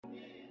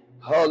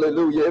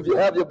Hallelujah. If you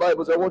have your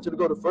Bibles, I want you to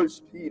go to 1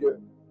 Peter.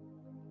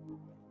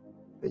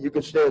 And you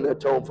can stay in that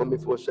tone for me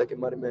for a second,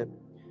 mighty man.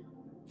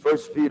 1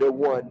 Peter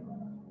 1,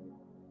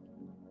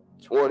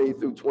 20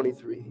 through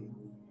 23.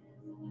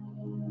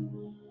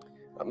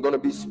 I'm going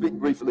to speak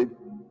briefly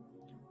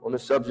on the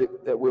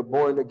subject that we're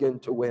born again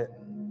to win.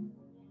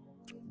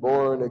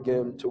 Born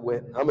again to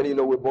win. How many of you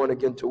know we're born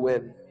again to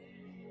win?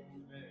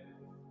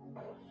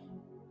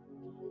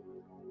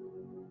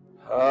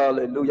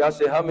 Hallelujah. I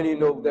say, how many of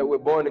you know that we're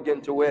born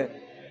again to win?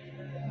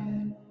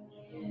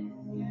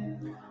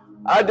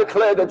 I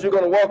declare that you're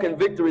going to walk in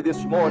victory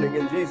this morning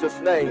in Jesus'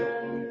 name.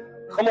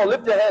 Come on,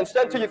 lift your hands,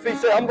 stand to your feet,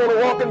 say, I'm going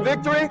to walk in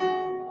victory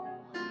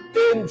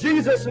in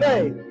Jesus'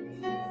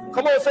 name.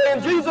 Come on, say,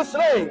 in Jesus'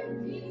 name.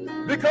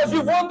 Because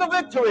you've won the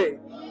victory.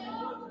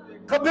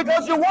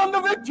 Because you won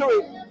the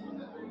victory.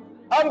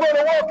 I'm going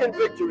to walk in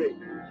victory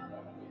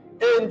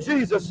in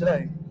Jesus'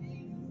 name.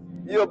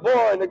 You're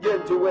born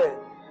again to win.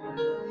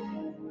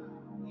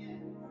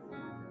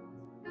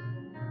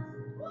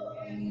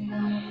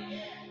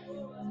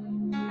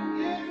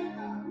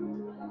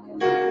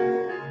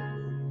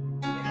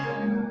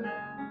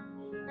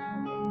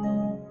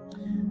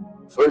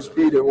 First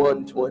Peter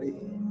 1:20.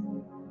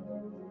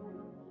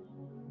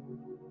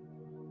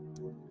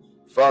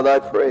 Father, I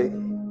pray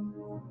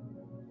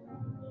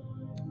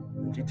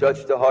that you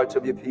touch the hearts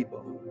of your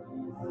people.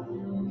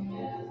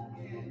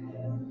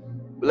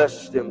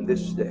 Bless them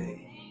this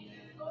day.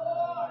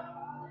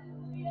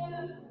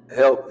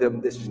 Help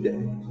them this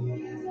day.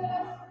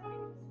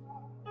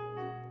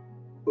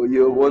 For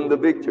you have won the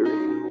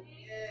victory.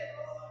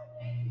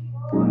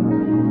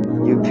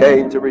 You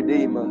came to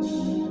redeem us.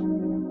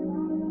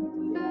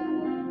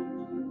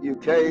 You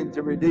came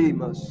to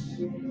redeem us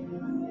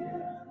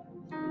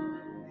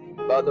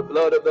by the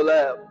blood of the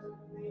Lamb.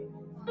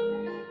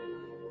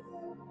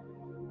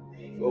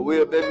 For we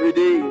have been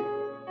redeemed.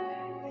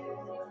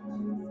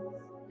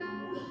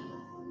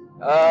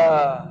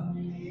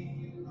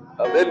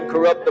 Of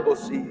incorruptible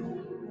seed.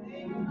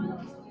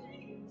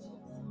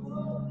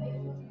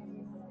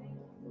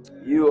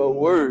 You are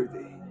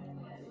worthy.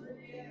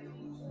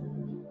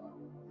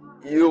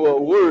 You are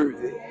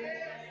worthy.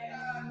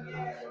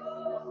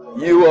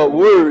 You are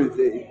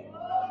worthy.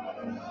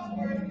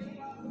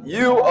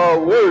 You are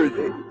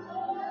worthy.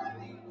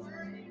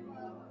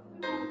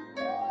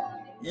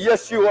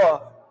 Yes, you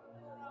are.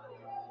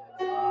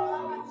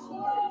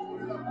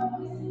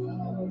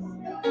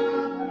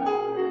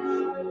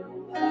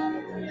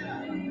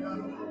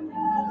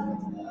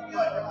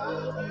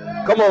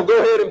 Come on, go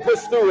ahead and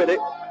push through it.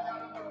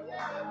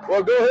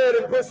 Well, go ahead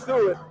and push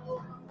through it.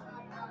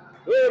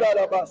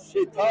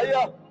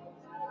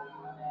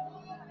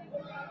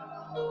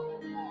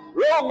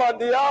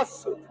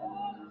 Romandiasu.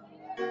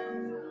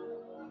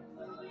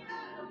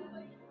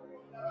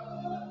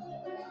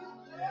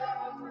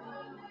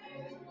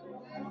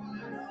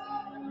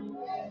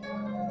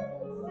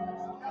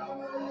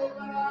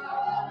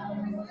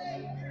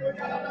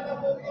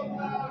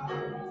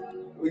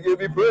 We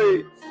give you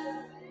praise.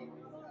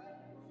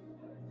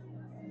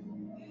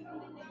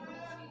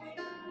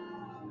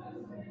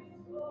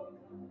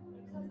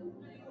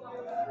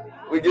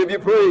 We give you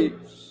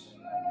praise.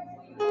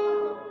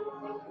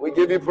 We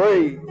give you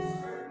praise.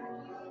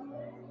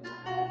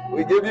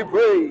 We give you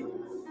praise.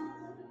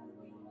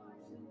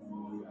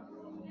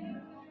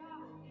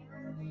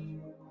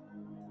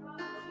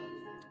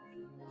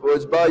 For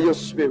it's by your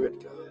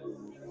Spirit, God.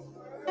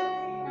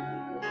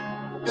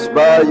 It's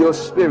by your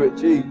Spirit,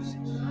 Jesus.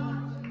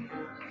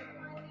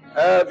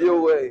 Have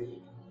your way.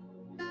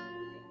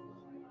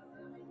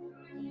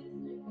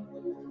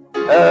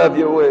 Have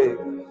your way.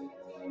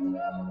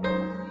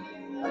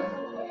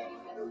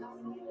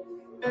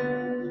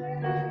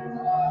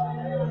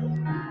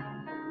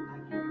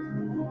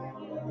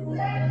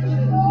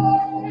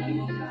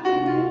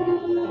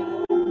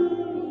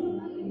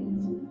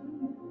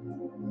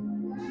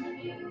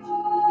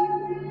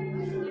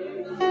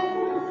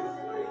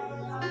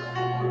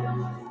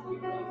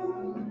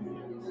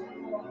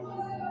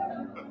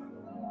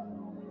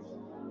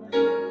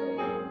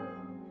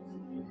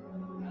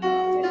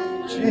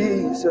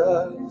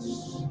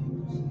 Jesus,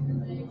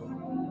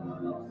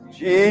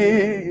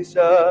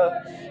 Jesus,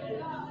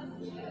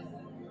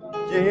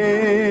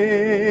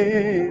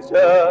 Jesus,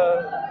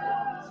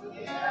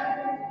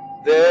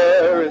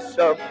 there is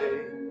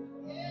something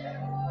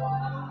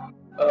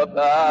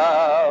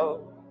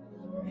about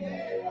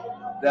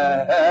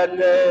that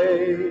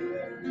name,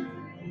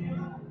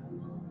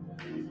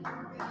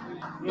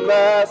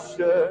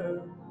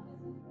 Master,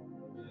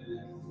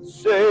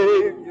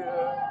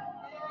 Savior,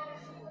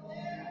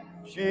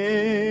 Jesus,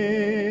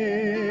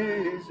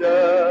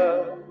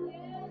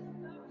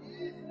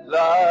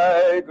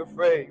 like a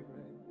fragrance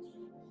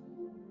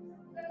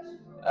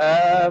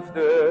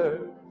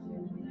after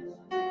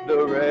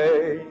the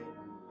rain.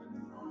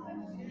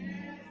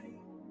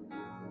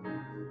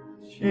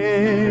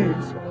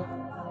 Jesus,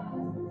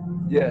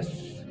 yes,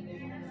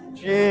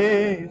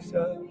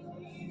 Jesus,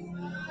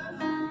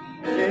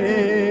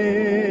 Jesus,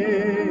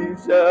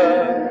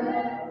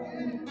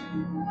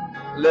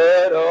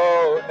 Let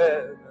all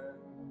heaven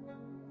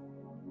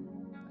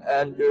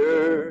and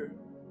earth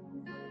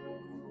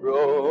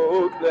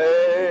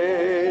proclaim.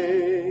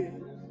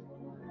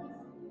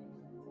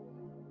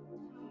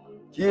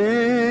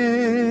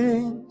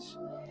 Kings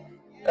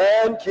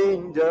and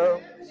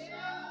kingdoms,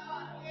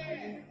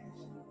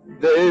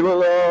 they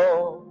will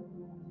all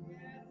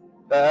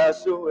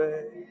pass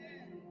away,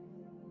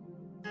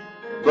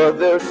 but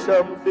there's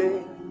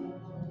something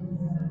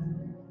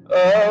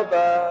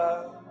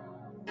about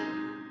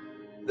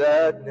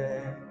that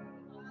name.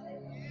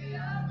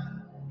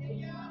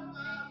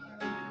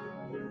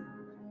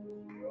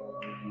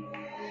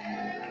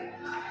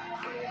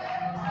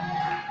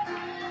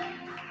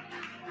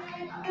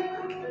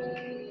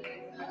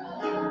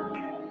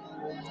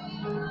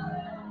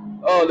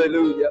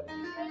 Hallelujah.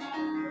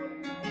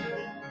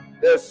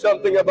 There's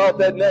something about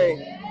that name.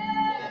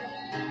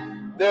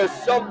 There's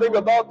something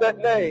about that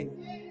name.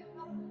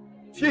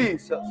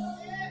 Jesus.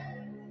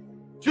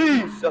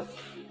 Jesus.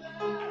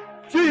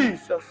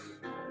 Jesus.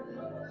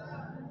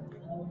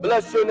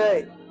 Bless your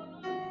name.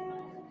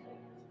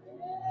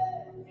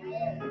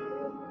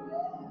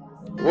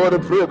 What a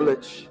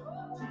privilege.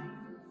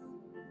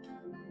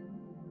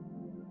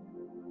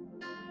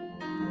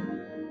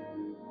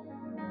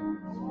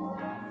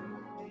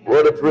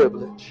 What a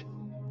privilege.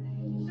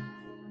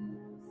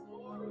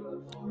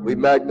 We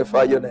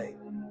magnify your name.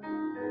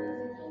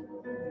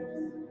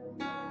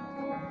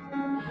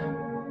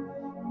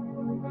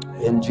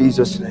 In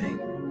Jesus' name.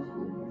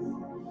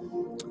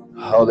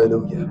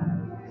 Hallelujah.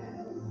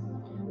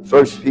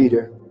 1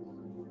 Peter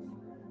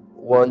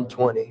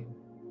 1:20.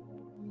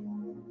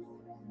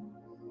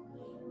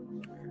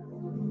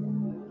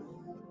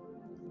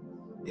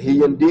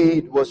 He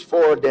indeed was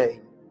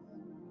foreordained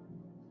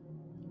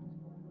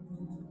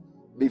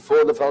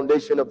before the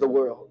foundation of the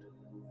world,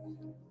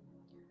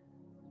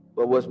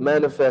 but was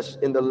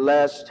manifest in the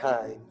last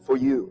time for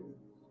you,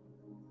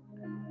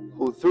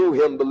 who through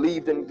him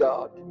believed in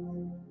God,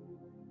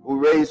 who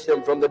raised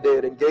him from the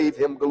dead and gave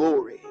him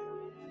glory.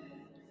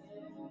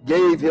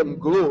 Gave him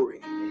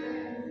glory.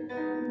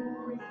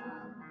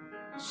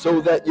 So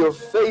that your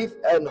faith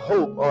and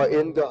hope are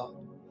in God.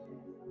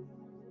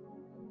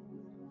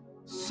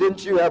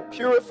 Since you have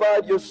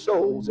purified your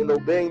souls in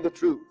obeying the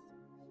truth,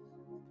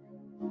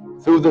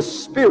 through the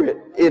Spirit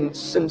in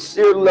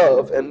sincere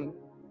love and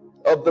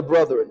of the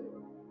brethren.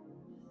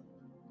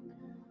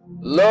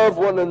 Love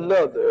one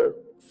another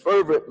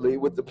fervently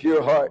with the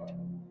pure heart.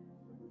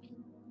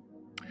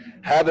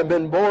 Having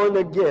been born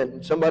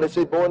again, somebody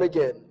say born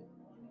again,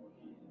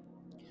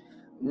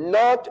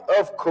 not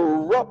of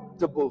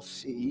corruptible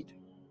seed,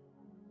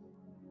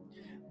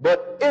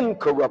 but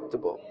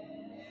incorruptible.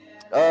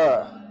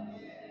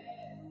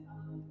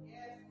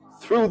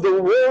 Through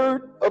the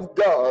word of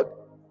God,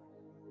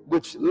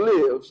 which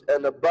lives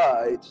and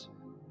abides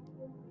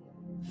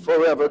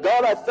forever.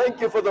 God, I thank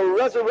you for the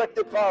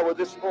resurrected power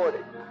this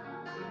morning.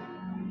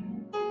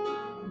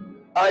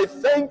 I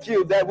thank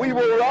you that we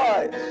will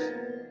rise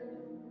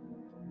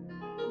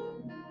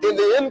in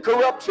the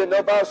incorruption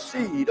of our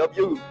seed, of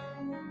you,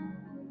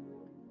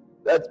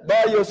 that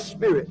by your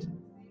Spirit,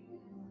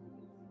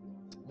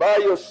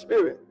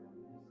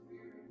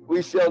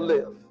 we shall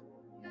live.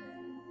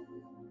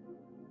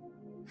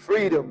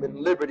 Freedom and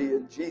liberty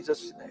in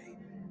Jesus' name,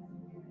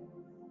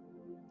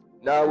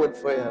 now and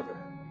forever.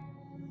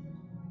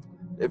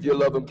 If you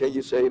love him, can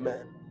you say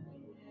amen?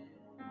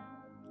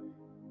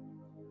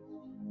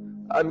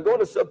 I'm going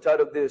to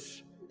subtitle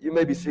this, you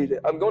may be seated.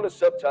 I'm going to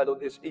subtitle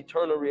this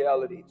Eternal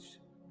Realities.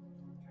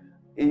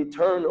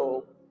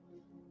 Eternal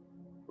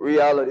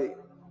reality.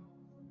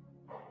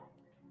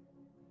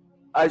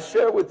 I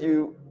share with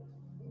you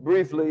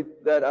briefly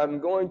that I'm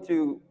going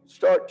to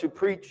start to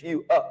preach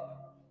you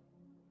up.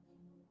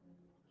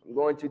 I'm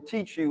going to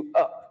teach you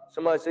up.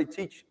 Somebody say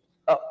teach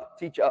up,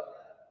 teach up.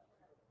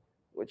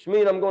 Which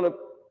means I'm going to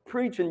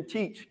preach and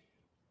teach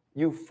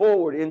you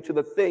forward into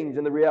the things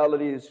and the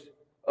realities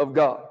of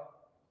God.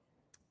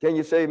 Can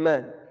you say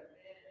amen?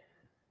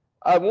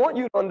 I want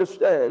you to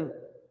understand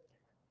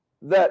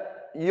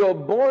that your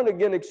born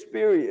again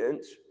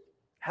experience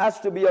has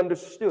to be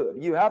understood.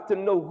 You have to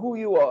know who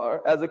you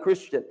are as a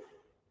Christian.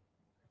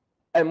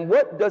 And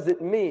what does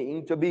it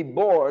mean to be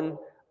born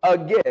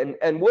again?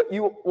 And what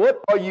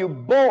are you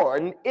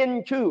born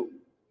into?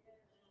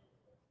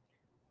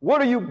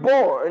 What are you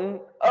born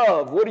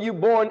of? What are you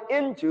born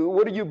into?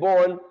 What are you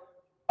born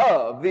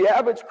of? The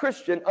average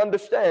Christian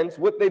understands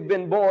what they've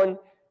been born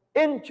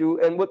into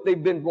and what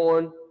they've been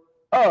born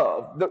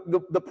of.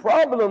 The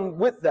problem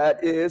with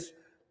that is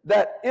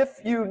that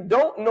if you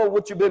don't know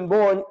what you've been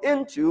born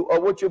into or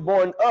what you're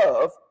born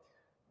of,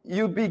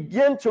 you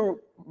begin to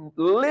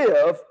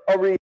live a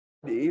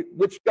reality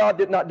which God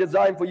did not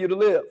design for you to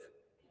live.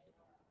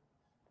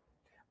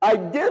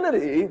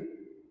 Identity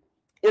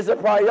is a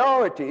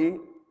priority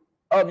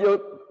of your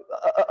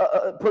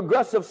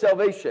progressive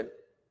salvation.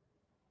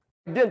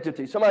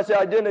 Identity. Somebody say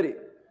identity.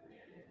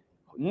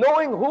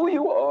 Knowing who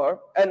you are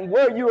and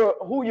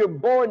who you're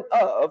born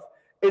of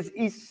is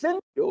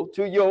essential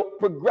to your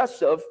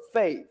progressive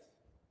faith.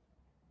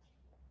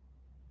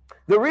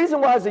 The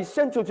reason why it's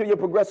essential to your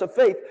progressive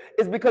faith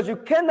is because you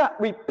cannot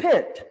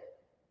repent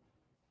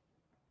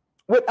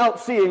without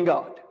seeing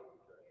God.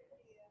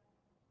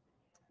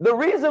 The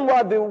reason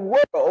why the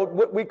world,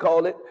 what we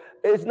call it,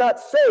 is not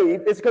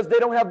saved is because they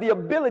don't have the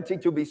ability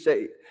to be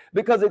saved.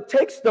 Because it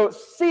takes the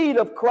seed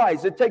of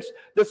Christ, it takes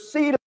the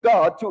seed of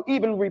God to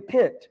even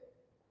repent.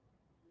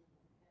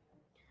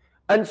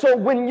 And so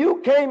when you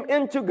came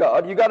into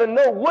God, you got to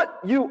know what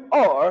you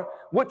are,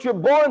 what you're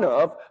born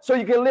of, so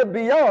you can live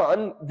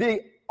beyond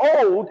the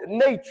old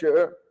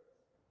nature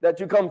that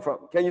you come from.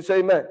 Can you say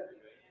amen?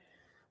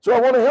 So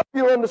I want to help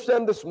you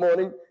understand this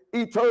morning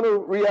eternal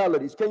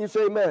realities. Can you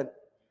say amen?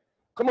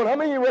 Come on, how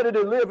many of you ready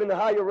to live in the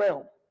higher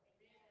realm?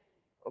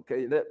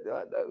 Okay,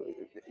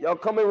 y'all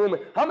come in room.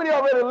 How many of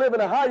y'all ready to live in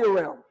a higher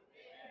realm?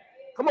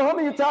 Come on, how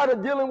many of you tired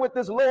of dealing with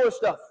this lower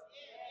stuff?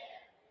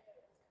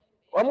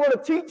 I'm going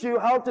to teach you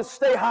how to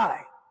stay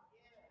high.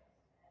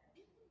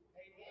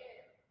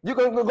 You're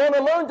going to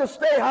learn to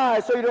stay high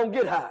so you don't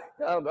get high.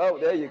 Oh,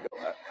 there you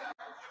go.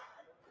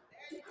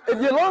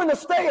 If you learn to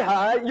stay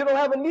high, you don't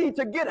have a need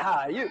to get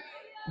high.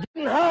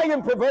 Getting high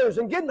in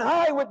perversion, getting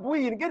high with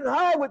weed, getting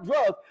high with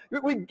drugs.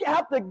 We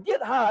have to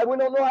get high. We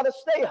don't know how to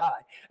stay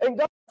high. And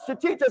God should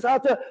teach us how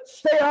to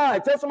stay high.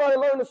 Tell somebody,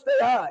 learn to stay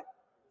high.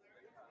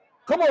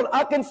 Come on,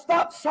 I can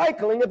stop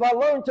cycling if I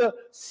learn to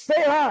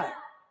stay high.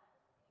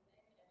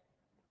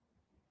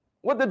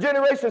 What the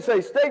generation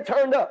say? Stay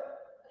turned up.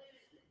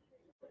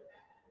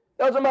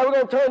 Tell somebody, we're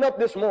going to turn up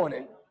this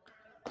morning.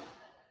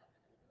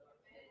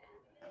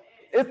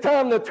 It's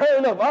time to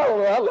turn up. I don't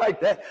know, I like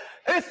that.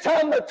 It's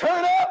time to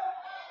turn up.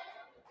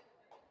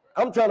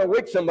 I'm trying to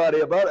wake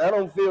somebody about it. I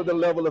don't feel the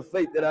level of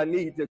faith that I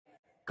need to.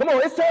 Come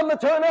on, it's time to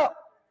turn up.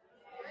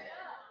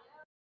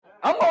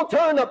 I'm going to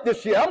turn up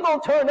this year. I'm going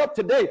to turn up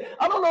today.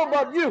 I don't know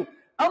about you.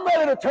 I'm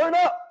ready to turn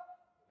up.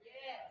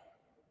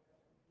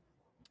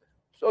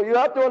 So you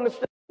have to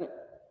understand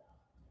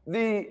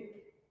the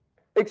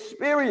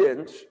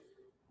experience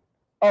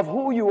of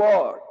who you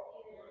are.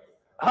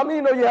 How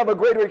many know you have a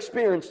greater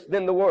experience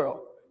than the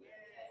world?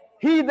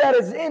 He that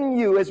is in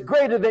you is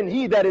greater than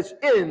he that is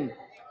in.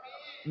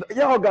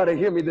 Y'all got to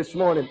hear me this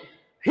morning.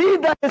 He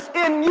that is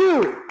in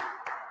you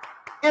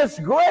is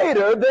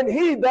greater than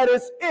he that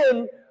is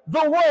in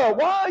the world.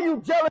 Why are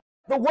you jealous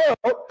of the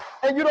world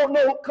and you don't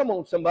know? Come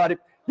on, somebody.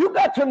 You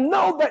got to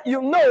know that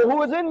you know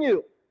who is in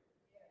you.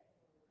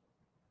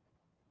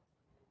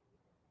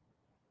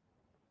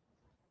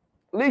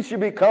 At least you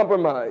be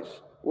compromised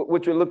with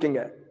what you're looking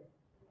at.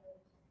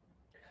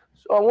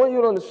 So I want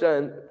you to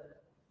understand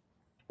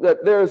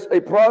that there's a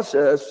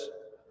process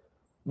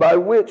by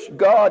which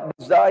God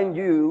designed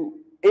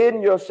you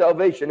in your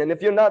salvation. And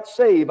if you're not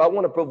saved, I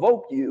want to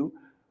provoke you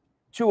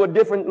to a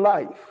different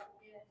life.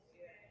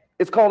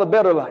 It's called a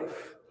better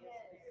life.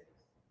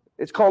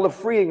 It's called a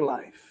freeing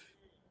life.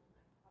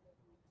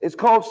 It's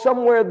called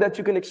somewhere that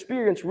you can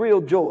experience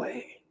real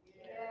joy.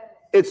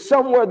 It's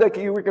somewhere that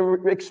you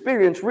can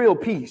experience real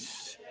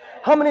peace.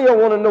 How many of y'all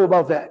want to know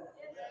about that?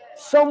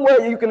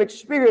 Somewhere you can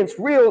experience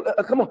real,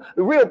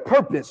 real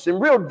purpose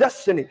and real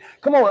destiny.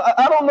 Come on,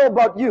 I don't know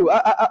about you.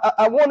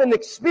 I want an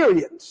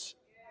experience.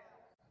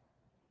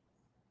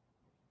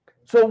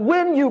 So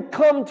when you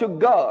come to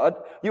God,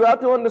 you have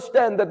to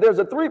understand that there's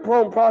a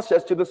three-pronged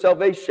process to the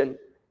salvation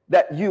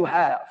that you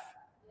have.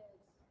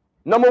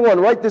 Number one,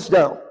 write this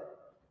down.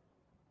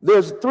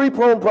 There's a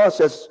three-pronged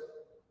process,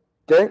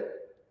 okay,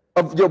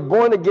 of your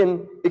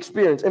born-again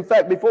experience. In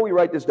fact, before we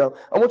write this down,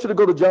 I want you to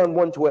go to John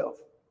 1:12.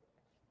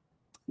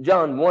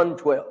 John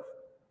 1:12.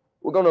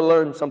 We're going to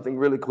learn something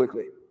really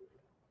quickly.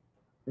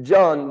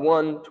 John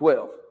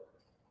 1:12.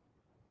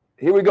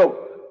 Here we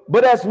go.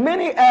 But as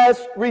many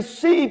as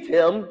received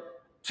him,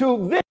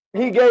 to them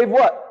he gave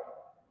what?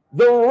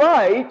 The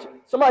right.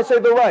 Somebody say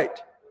the right.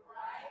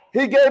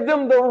 He gave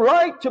them the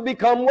right to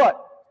become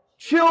what?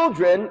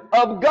 Children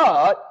of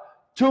God,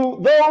 to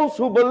those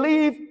who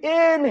believe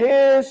in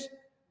his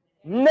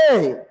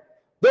name.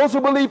 Those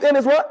who believe in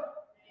his what?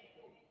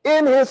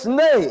 In his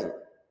name.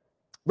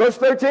 Verse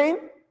 13,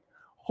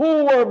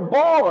 who were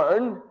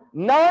born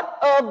not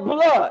of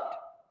blood,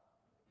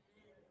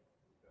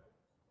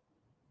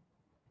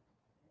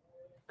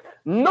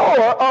 nor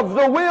of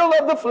the will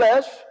of the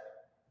flesh,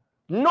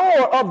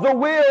 nor of the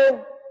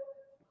will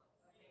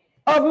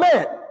of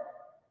man,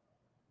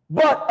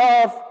 but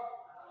of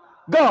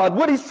God.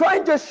 What he's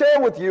trying to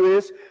share with you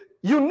is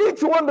you need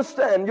to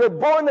understand your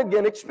born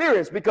again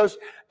experience, because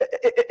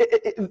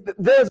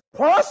there's a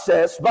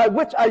process by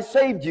which I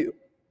saved you.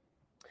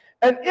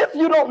 And if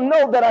you don't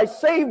know that I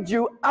saved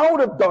you out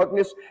of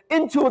darkness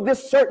into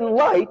this certain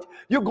light,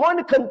 you're going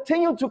to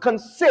continue to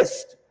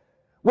consist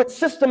with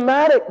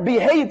systematic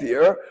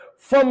behavior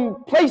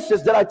from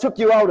places that I took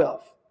you out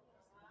of.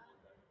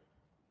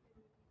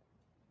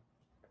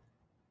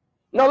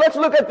 Now let's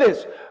look at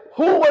this.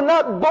 Who were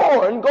not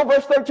born, go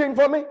verse 13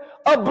 for me,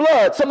 of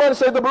blood. Somebody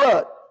say the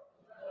blood.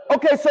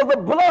 Okay, so the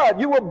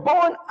blood, you were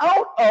born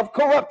out of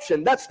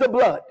corruption. That's the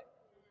blood.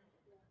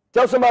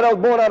 Tell somebody I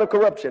was born out of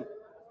corruption.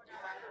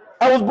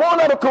 I was born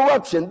out of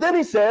corruption. Then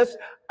he says,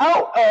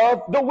 out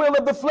of the will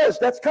of the flesh.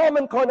 That's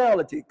common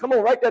carnality. Come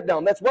on, write that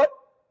down. That's what?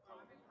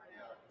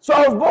 So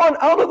I was born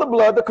out of the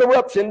blood, the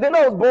corruption. Then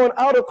I was born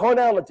out of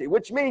carnality,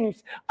 which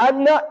means I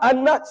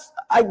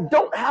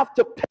don't have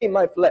to pay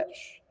my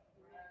flesh.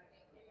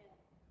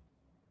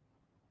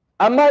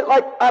 I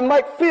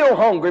might feel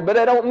hungry, but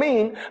that don't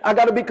mean I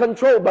got to be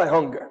controlled by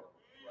hunger.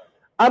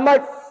 I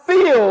might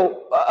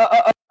feel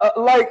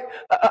like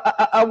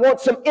I want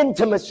some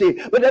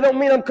intimacy, but that don't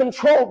mean I'm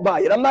controlled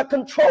by it. I'm not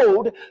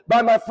controlled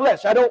by my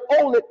flesh. I don't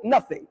owe it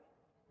nothing.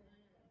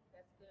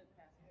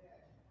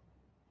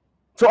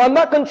 So I'm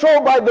not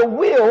controlled by the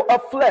will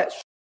of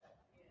flesh,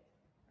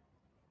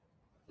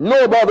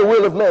 nor by the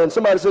will of man.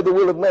 Somebody said the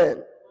will of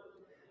man.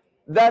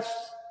 That's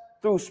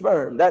through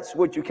sperm. That's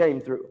what you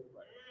came through.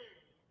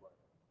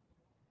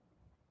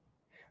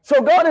 So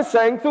God is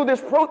saying through this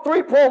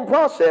three-pronged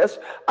process,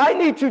 I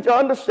need you to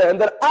understand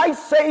that I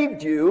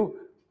saved you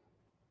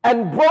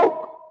and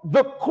broke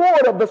the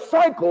cord of the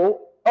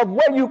cycle of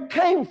where you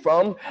came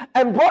from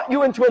and brought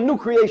you into a new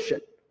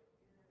creation.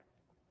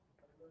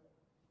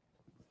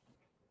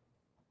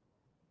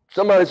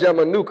 Somebody say, I'm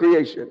a new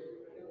creation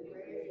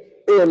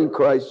in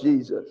Christ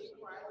Jesus.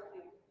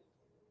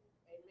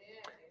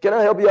 Can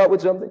I help you out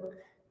with something?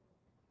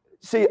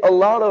 See, a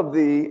lot of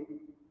the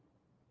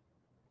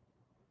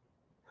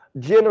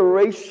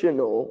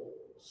generational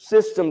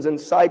systems and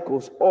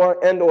cycles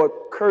or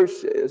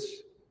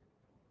curses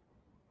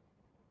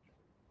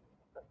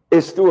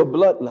is through a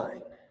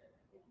bloodline.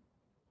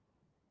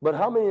 But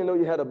how many of you know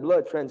you had a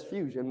blood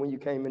transfusion when you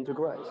came into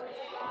Christ?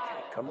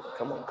 Okay,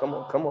 come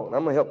on.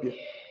 I'm gonna help you.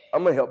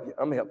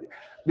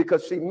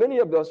 Because see, many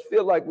of us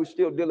feel like we're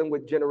still dealing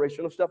with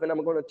generational stuff, and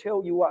I'm going to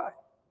tell you why.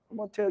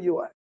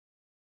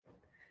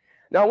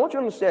 Now, I want you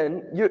to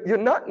understand, you're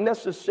not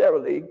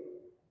necessarily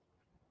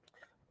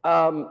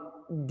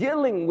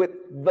dealing with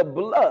the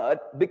blood,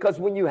 because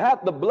when you had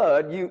the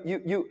blood,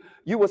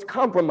 you was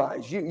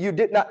compromised. You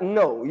did not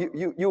know.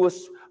 You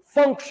was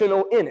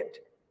functional in it.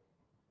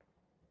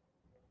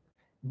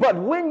 But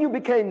when you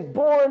became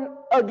born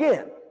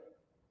again,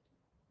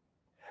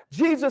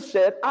 Jesus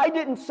said, I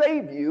didn't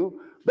save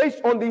you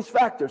based on these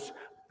factors.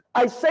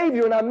 I saved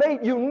you and I made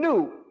you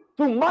new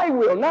through my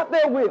will, not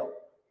their will.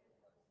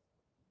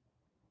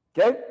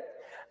 Okay?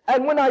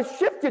 And when I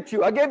shifted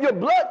you, I gave you a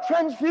blood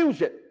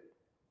transfusion.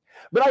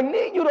 But I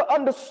need you to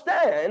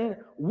understand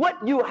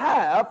what you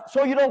have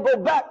so you don't go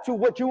back to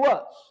what you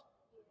was.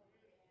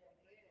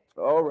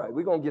 All right,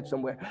 we're going to get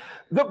somewhere.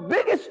 The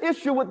biggest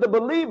issue with the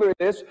believer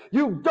is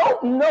you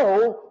don't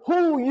know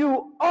who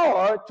you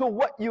are to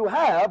what you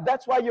have.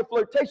 That's why you're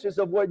flirtatious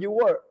of where you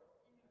were.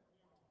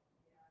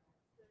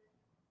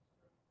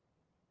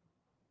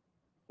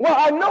 Well,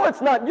 I know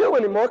it's not you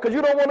anymore because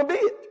you don't want to be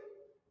it.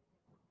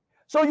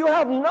 So you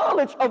have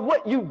knowledge of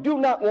what you do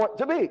not want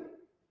to be.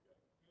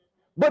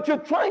 But you're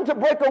trying to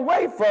break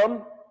away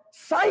from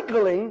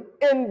cycling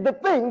in the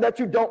thing that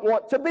you don't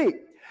want to be.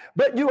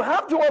 But you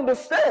have to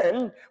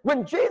understand,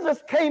 when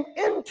Jesus came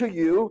into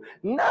you,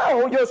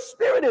 now your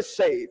spirit is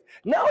saved.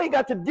 Now he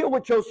got to deal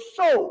with your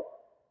soul.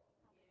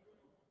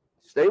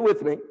 Stay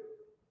with me.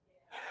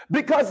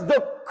 Because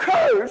the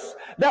curse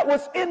that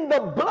was in the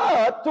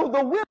blood, through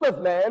the will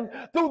of man,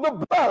 through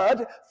the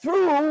blood,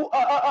 through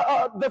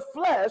the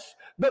flesh,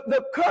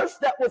 the curse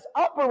that was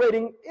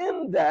operating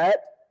in that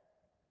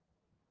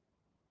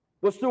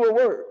was through a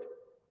word.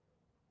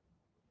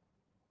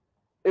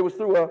 It was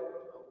through a...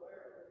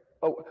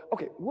 Oh,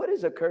 okay, what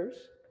is a curse?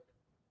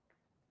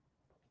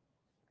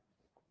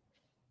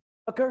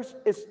 A curse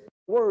is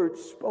words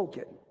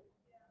spoken.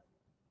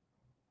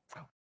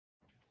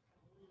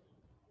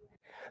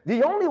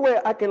 The only way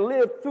I can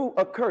live through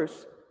a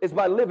curse is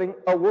by living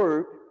a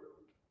word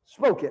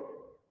spoken.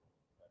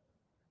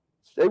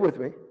 Stay with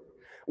me.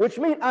 Which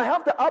means I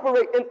have to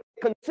operate in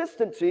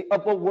consistency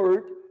of a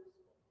word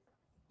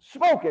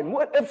spoken.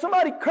 What if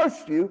somebody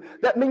cursed you?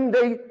 That means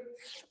they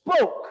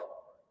spoke.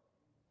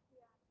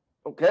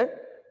 Okay?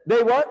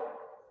 They what?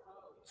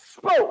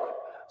 Spoke.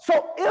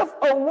 So if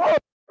a word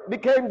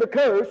became the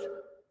curse,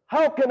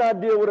 how can I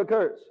deal with a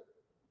curse?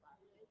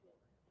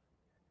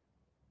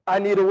 I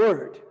need a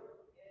word.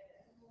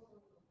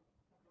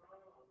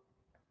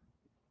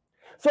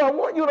 So I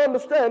want you to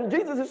understand,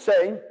 Jesus is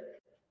saying,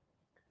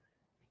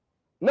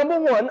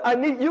 number one, I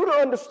need you to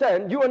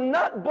understand you are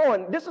not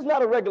born. This is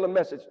not a regular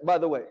message, by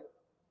the way.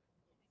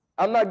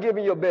 I'm not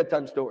giving you a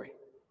bedtime story.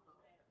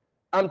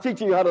 I'm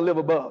teaching you how to live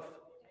above.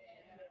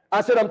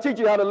 I said, I'm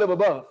teaching you how to live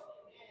above.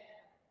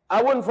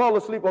 I wouldn't fall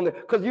asleep on that,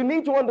 because you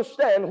need to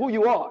understand who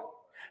you are.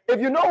 If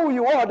you know who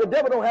you are, the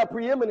devil don't have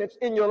preeminence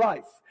in your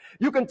life.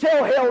 You can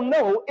tell hell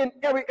no in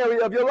every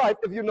area of your life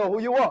if you know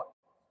who you are.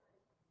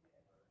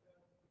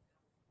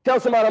 Tell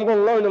somebody, I'm going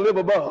to learn to live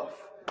above.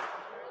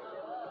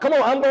 Come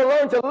on, I'm going to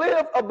learn to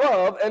live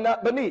above and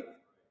not beneath.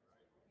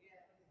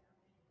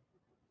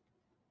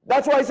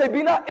 That's why I say,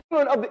 be not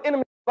ignorant of the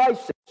enemy's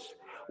devices.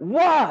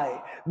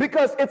 Why?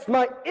 Because it's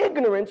my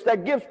ignorance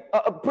that gives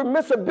a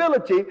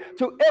permissibility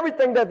to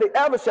everything that the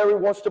adversary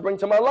wants to bring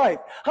to my life.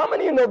 How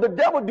many of you know the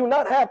devil do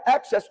not have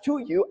access to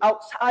you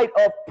outside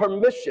of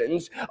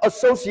permissions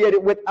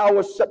associated with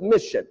our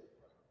submission?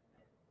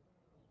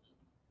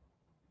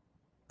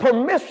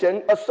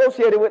 Permission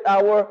associated with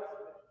our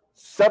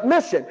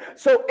submission.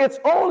 So it's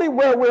only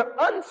where we're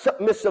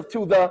unsubmissive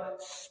to the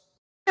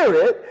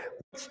Spirit,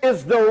 which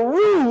is the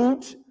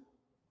root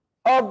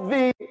of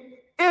the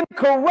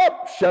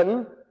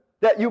incorruption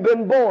that you've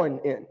been born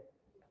in.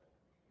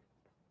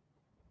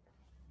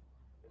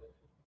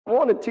 I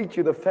want to teach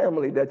you the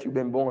family that you've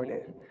been born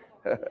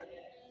in.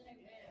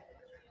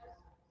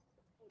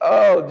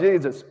 Oh,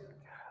 Jesus.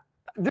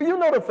 Do you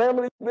know the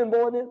family you've been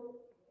born in?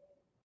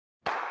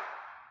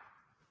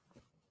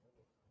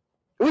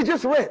 We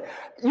just read,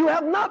 you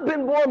have not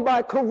been born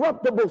by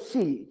corruptible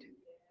seed,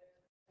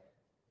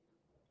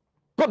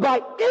 but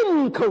by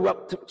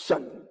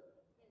incorruption.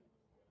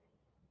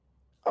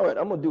 All right,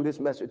 I'm going to do this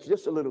message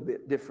just a little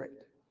bit different.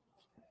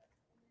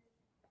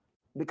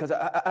 Because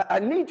I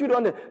need you to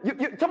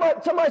understand.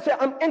 Somebody say,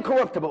 I'm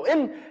incorruptible.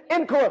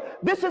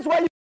 Incorrupt. This is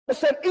why you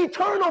understand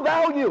eternal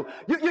value.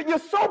 You're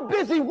so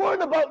busy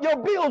worrying about your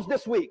bills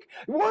this week.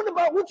 Worrying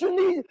about what you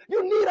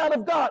need out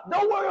of God.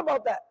 Don't worry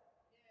about that.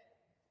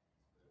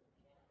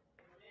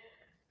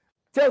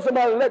 Tell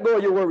somebody, let go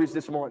of your worries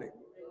this morning.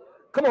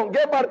 Come on,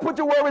 get everybody, put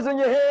your worries in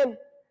your hand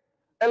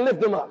and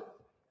lift them up.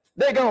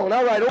 They're gone.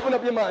 All right, open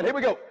up your mind. Here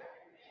we go.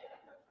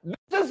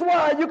 This is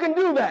why you can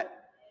do that.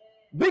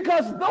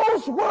 Because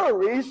those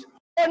worries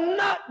are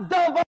not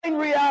divine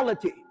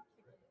reality.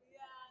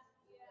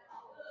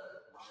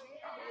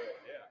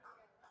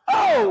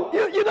 Oh,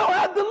 you don't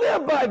have to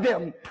live by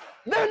them.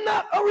 They're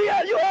not a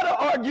reality. You had an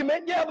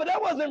argument, yeah, but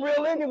that wasn't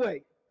real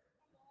anyway.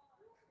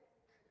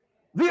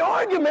 The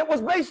argument was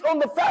based on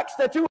the facts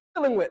that you were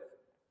dealing with,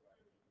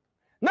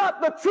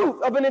 not the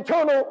truth of an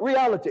eternal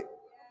reality.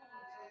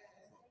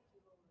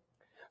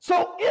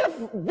 So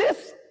if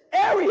this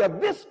area,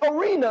 this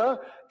arena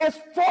is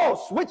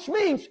false, which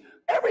means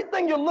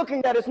everything you're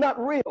looking at is not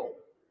real.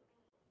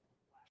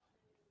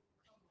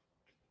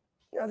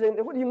 I said,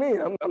 what do you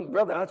mean?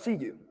 Brother, I see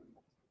you.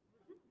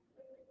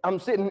 I'm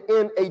sitting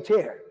in a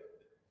chair.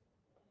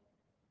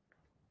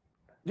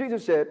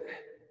 Jesus said,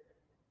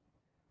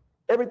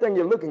 everything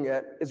you're looking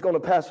at is going to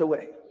pass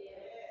away.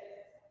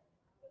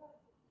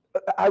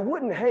 I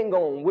wouldn't hang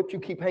on what you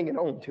keep hanging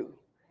on to.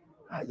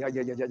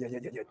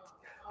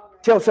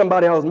 Tell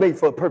somebody I was made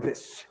for a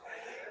purpose.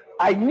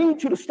 I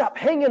need you to stop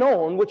hanging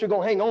on what you're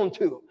going to hang on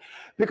to,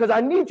 because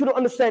I need you to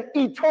understand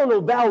eternal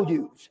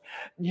values.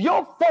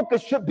 Your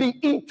focus should be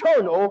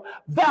eternal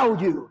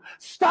value.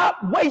 Stop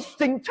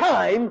wasting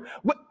time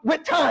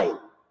with time.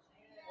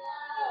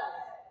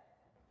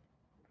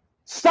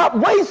 Stop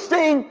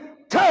wasting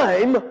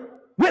time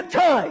with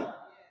time.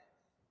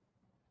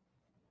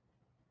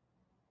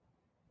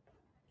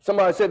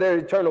 Somebody said their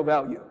eternal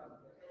value.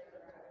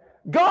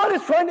 God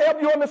is trying to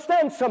help you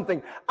understand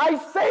something. I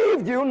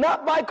saved you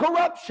not by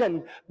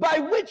corruption, by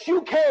which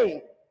you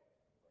came,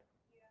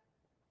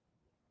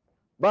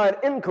 by an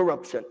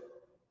incorruption.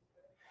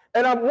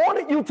 And I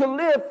wanted you to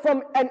live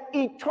from an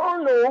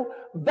eternal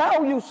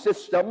value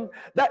system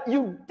that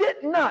you did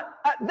not.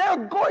 There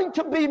are going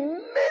to be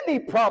many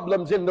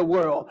problems in the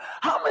world.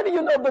 How many of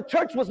you know the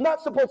church was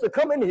not supposed to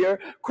come in here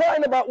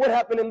crying about what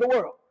happened in the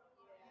world?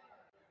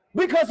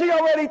 Because he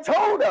already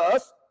told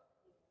us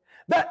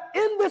that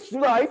in this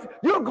life,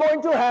 you're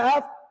going to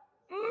have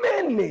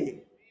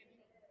many.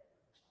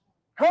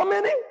 How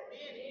many?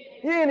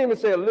 He didn't even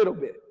say a little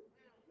bit.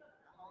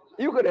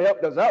 You could have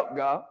helped us out,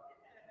 God.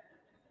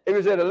 If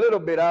he said a little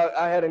bit,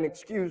 I had an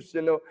excuse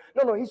to know.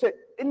 No, he said,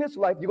 in this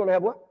life, you're going to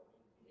have what?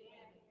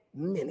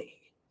 Many.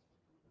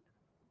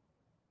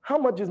 How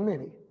much is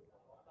many?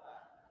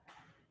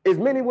 Is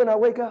many when I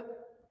wake up?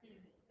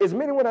 Is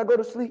many when I go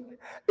to sleep?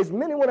 Is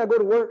many when I go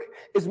to work?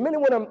 Is many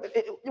when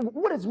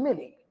what is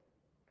many?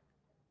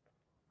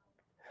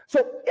 So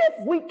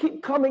if we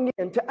keep coming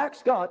in to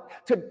ask God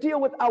to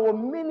deal with our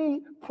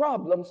many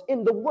problems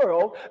in the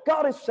world,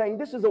 God is saying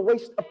this is a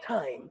waste of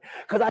time.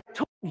 Because I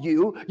told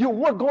you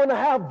were going to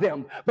have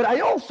them. But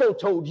I also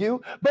told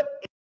you, but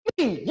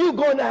in me, you're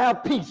going to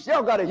have peace.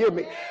 Y'all got to hear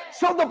me.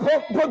 So the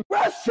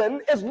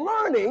progression is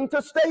learning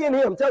to stay in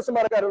him. Tell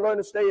somebody I got to learn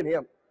to stay in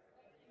him.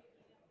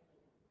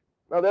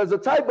 Now there's a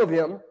type of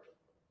him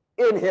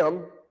in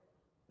him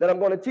that I'm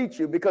going to teach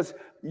you, because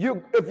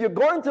if you're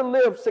going to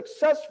live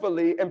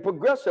successfully and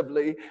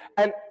progressively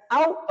and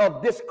out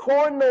of this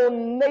carnal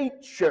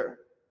nature.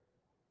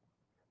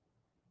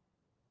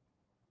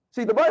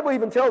 See, the Bible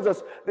even tells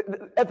us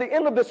at the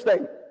end of this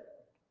thing,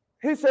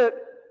 he said,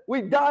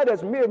 we died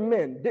as mere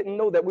men, didn't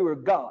know that we were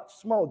God,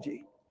 small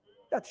g.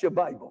 That's your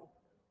Bible.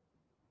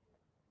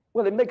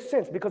 Well, it makes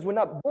sense because we're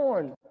not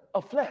born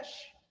of flesh.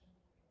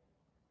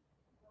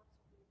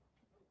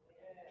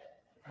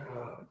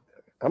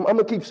 I'm going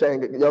to keep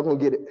saying it. Y'all going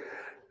to get it.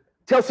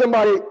 Tell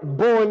somebody,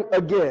 born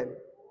again.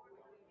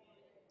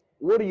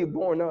 What are you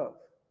born of?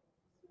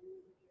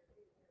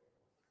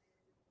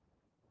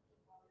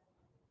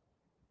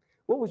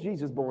 What was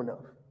Jesus born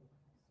of?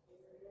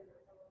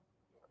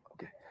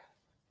 Okay.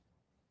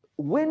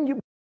 When you're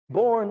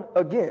born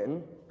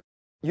again,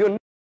 you're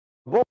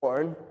not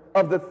born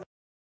of the thing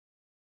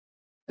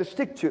to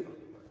stick to.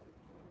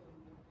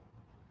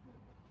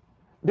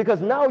 Because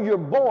now you're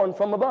born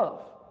from above.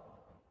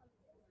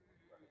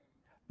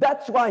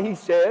 That's why he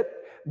said,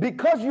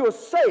 because you're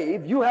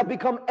saved, you have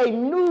become a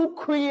new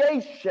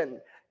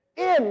creation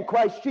in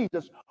Christ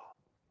Jesus.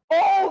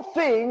 All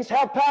things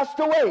have passed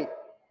away.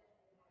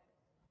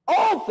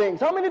 All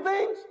things. How many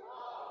things?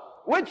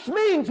 Which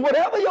means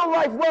whatever your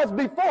life was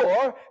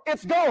before,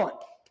 it's gone.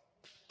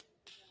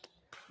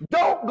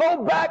 Don't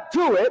go back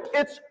to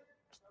it.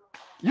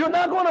 You're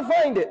not going to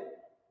find it.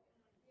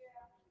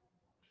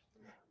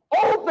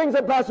 All things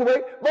have passed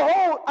away.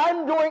 Behold,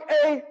 I'm doing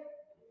a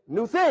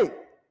new thing.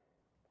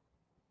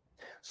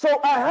 So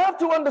I have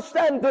to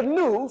understand the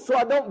new so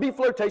I don't be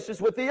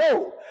flirtatious with the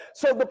old.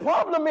 So the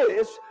problem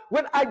is,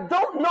 when I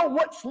don't know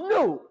what's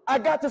new, I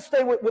got to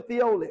stay with what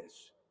the old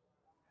is.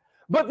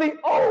 But the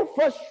old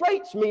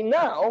frustrates me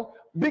now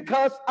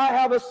because I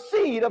have a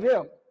seed of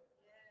him.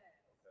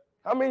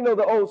 How many of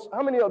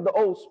the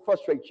olds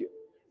frustrate you?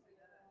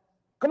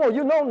 Come on,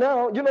 you know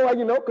now. You know how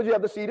you know? Because you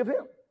have the seed of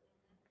him.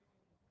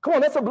 Come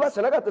on, that's a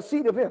blessing. I got the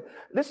seed of him.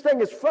 This thing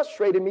is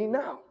frustrating me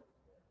now.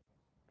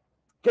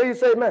 Can you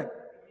say amen?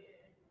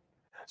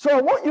 So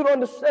I want you to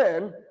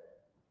understand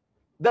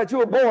that you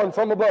were born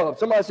from above.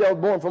 Somebody say, I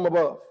was born from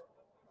above.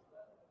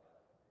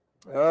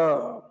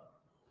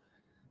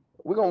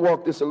 We're going to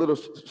walk this a little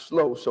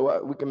slow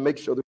so we can make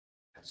sure.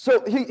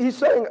 So he's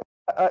saying,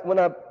 when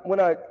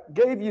I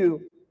gave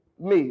you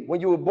me,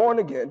 when you were born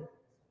again,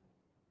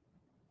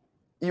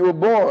 you were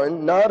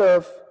born not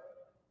of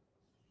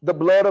the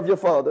blood of your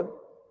father,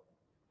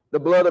 the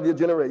blood of your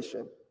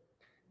generation,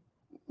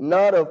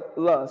 not of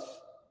lust.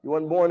 You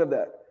weren't born of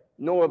that,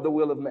 nor of the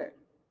will of man.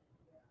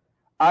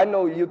 I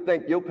know you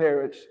think your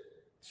parents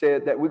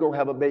said that we're going to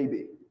have a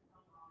baby.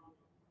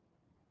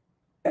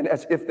 And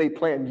as if they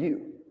planned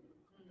you.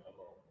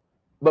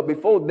 But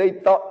before they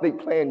thought they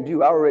planned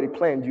you, I already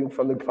planned you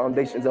from the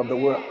foundations of the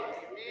world.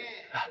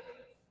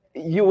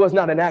 You was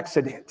not an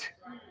accident.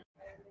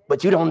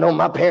 But you don't know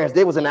my parents.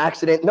 There was an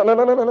accident. No.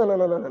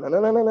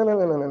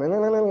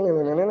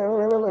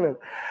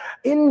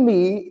 In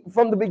me,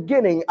 from the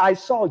beginning, I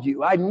saw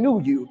you. I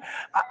knew you.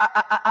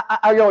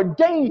 I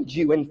ordained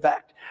you, in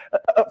fact.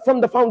 From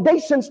the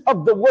foundations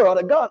of the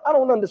world. God, I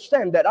don't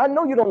understand that. I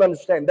know you don't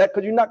understand that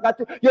because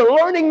you're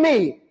learning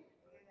me.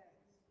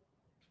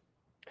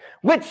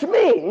 Which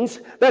means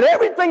that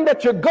everything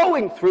that you're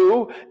going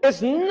through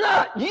is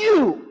not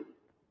you.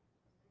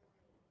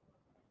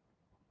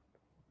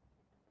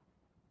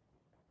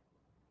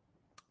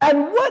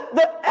 And what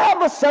the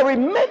adversary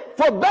meant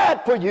for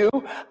bad for you,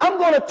 I'm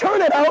going to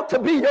turn it out to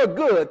be your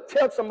good.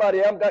 Tell somebody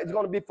it's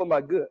going to be for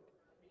my good.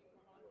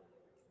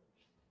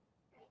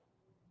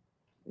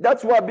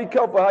 That's why be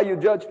careful how you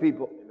judge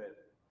people.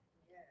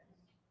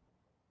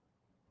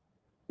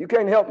 You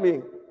can't help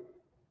me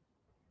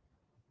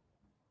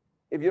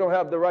if you don't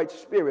have the right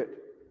spirit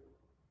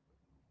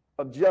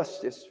of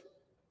justice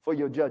for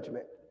your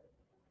judgment.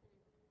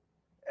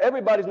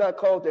 Everybody's not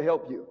called to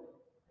help you.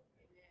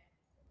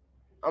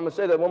 I'm going to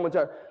say that one more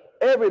time.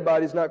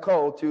 Everybody's not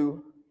called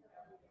to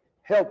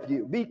help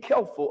you. Be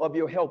careful of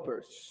your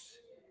helpers.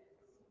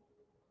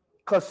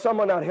 Because some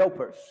are not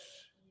helpers.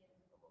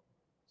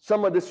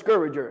 Some are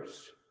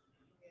discouragers.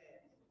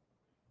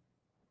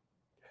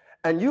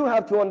 And you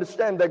have to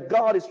understand that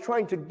God is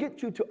trying to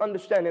get you to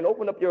understand and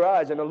open up your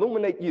eyes and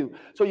illuminate you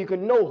so you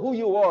can know who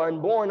you are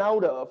and born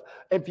out of.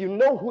 If you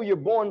know who you're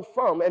born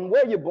from and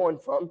where you're born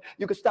from,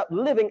 you can stop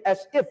living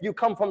as if you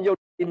come from your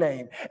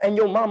name and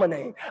your mama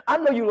name. I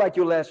know you like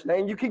your last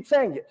name. You keep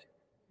saying it.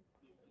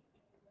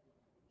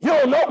 You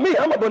don't know me.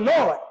 I'm a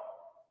Bernard.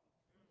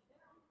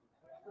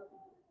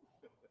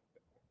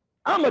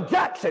 I'm a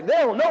Jackson. They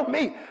don't know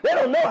me. They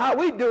don't know how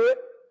we do it.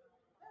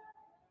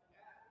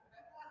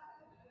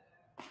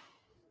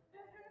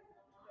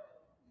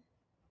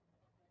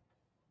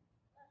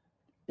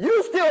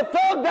 You still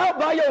thugged out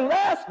by your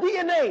last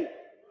DNA.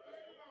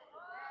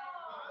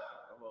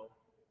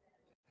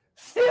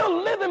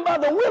 Still living by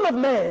the will of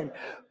man,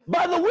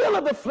 by the will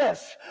of the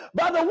flesh,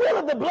 by the will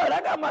of the blood.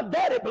 I got my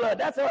daddy blood.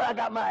 That's where I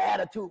got my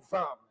attitude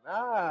from.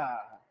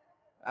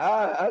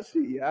 I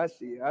see. I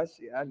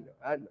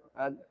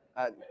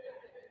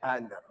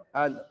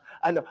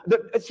know.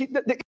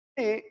 The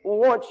enemy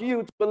wants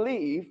you to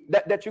believe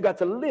that you got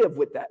to live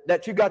with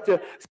that you got to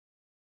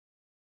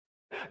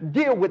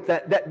deal with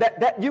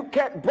that you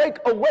can't break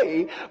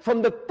away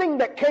from the thing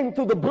that came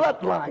through the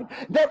bloodline.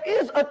 There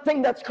is a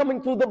thing that's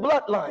coming through the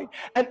bloodline.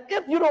 And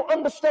if you don't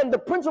understand the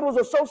principles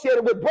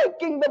associated with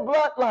breaking the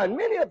bloodline,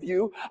 many of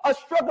you are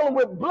struggling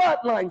with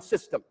bloodline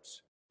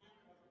systems.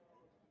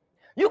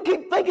 You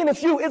keep thinking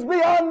it's you. It's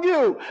beyond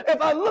you.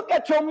 If I look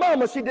at your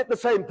mama, she did the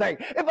same thing.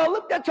 If I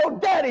looked at your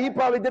daddy, he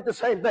probably did the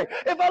same thing.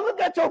 If I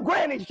look at your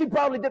granny, she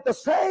probably did the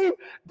same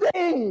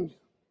thing.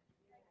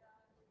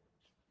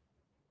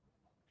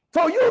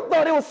 So you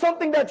thought it was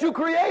something that you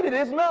created.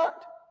 It's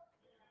not.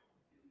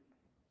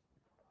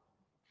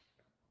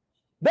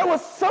 There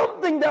was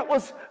something that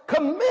was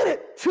committed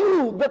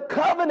to the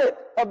covenant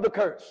of the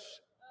curse.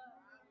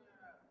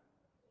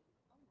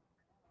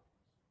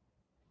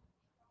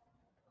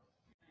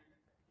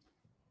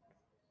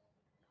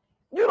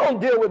 You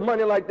don't deal with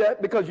money like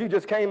that because you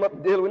just came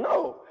up dealing with.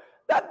 No,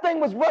 that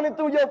thing was running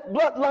through your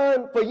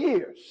bloodline for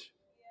years.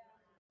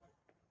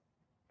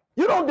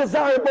 You don't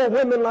desire more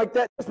women like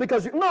that just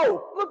because you.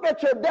 No, look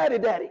at your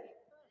daddy.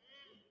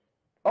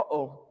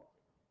 Uh-oh.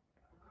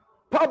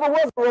 Papa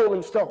was a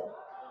Rolling Stone.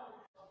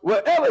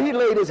 Wherever he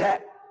laid his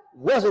hat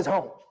was his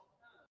home.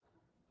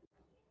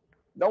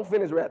 Don't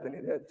finish rapping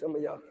it. Some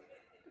of y'all.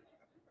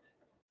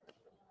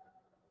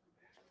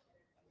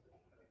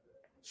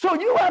 So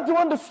you have to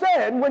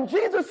understand when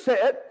Jesus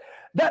said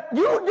that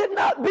you did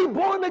not be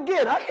born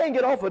again. I can't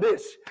get off of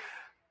this.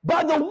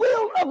 By the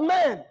will of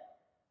man.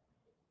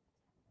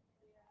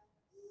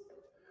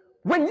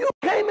 When you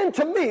came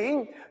into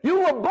me, you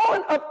were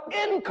born of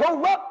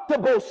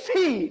incorruptible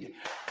seed.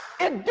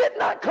 It did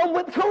not come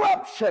with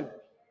corruption.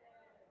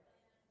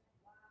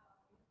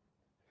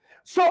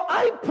 So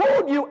I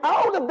pulled you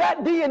out of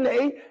that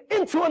DNA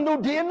into a new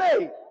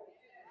DNA.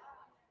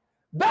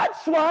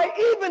 That's why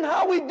even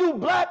how we do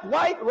black,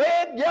 white,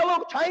 red,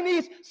 yellow,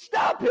 Chinese,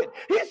 stop it.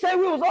 He said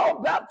we was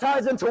all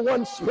baptized into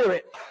one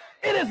spirit.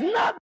 It is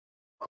not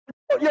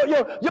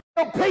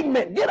your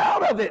pigment. Get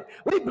out of it.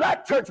 We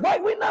black church,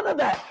 white, we none of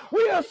that.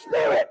 We are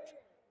spirit.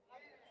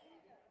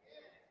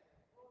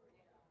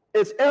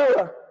 It's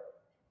error.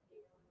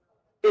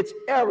 It's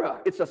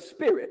error. It's a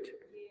spirit.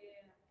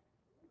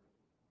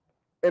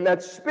 And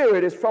that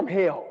spirit is from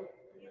hell.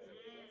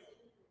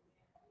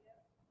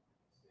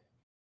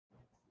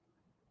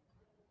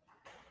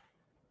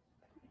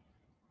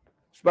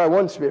 It's by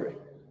one spirit.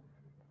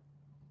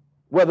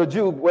 Whether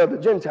Jew, whether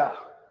Gentile,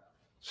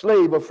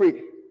 slave or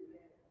free,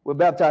 we're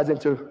baptized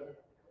into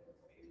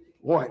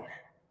one.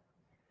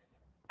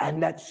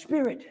 And that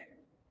spirit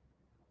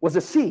was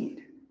a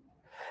seed.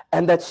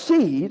 And that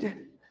seed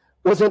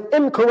was an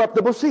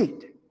incorruptible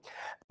seed.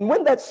 And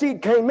when that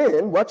seed came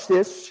in, watch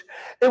this,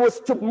 it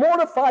was to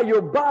mortify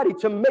your body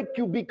to make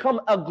you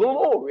become a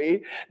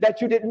glory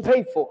that you didn't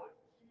pay for.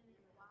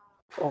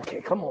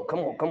 Okay, come on.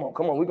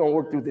 We're going to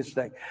work through this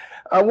thing.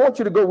 I want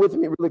you to go with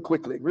me real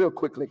quickly,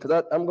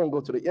 because I'm going to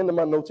go to the end of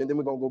my notes and then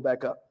we're going to go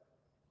back up.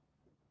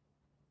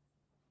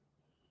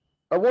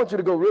 I want you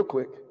to go real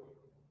quick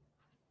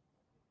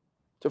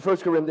to 1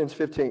 Corinthians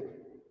 15.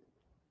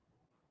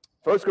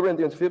 1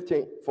 Corinthians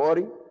 15,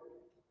 40.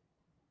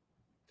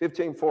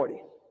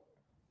 15:40.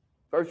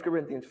 1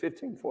 Corinthians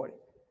 15:40.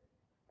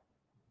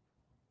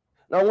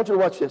 Now I want you to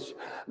watch this.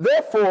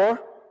 Therefore,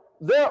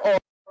 there are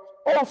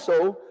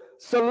also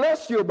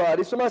celestial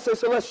bodies. Somebody say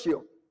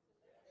celestial.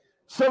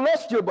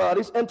 Celestial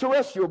bodies and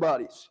terrestrial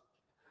bodies.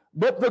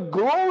 But the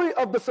glory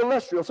of the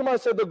celestial, somebody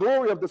said the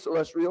glory of the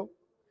celestial,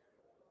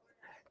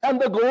 and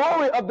the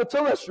glory of the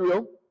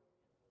terrestrial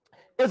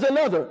is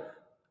another.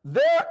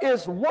 There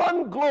is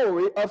one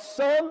glory of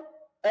sun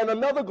and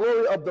another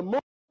glory of the moon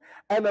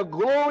and a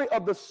glory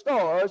of the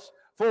stars,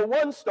 for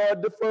one star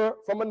differ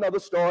from another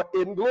star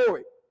in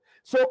glory.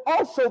 So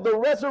also the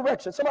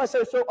resurrection, somebody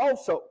say so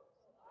also.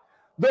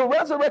 The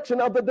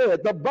resurrection of the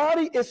dead, the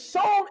body is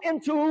sown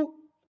into,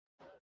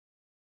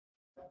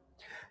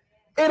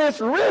 it is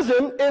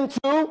risen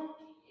into.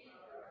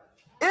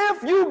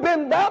 If you've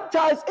been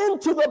baptized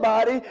into the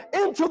body,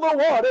 into the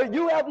water,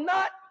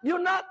 you're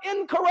not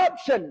in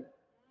corruption.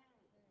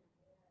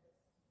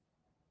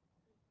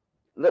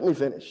 Let me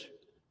finish.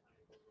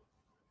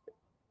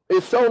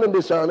 It's sown in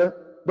dishonor,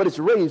 but it's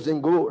raised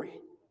in glory.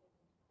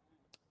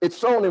 It's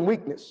sown in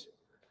weakness,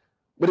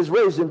 but it's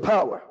raised in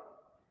power.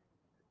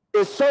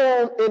 It's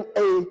sown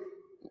in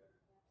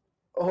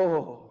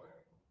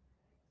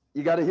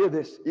you got to hear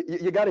this.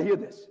 You got to hear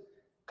this.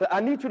 Because I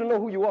need you to know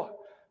who you are.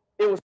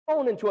 It was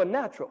sown into a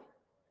natural.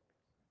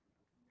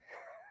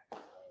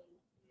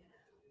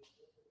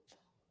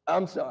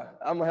 I'm sorry.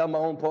 I'm going to have my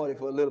own party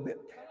for a little bit.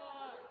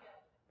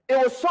 It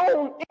was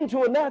sown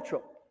into a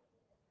natural.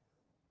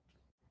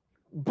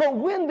 But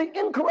when the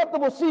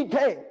incorruptible seed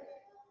came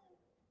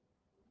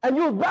and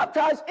you were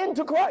baptized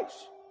into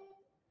Christ,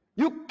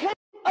 you came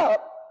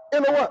up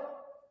in a what?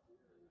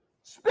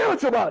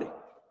 Spiritual body.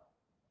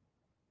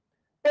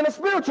 In a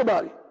spiritual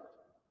body.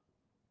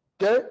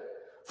 Okay?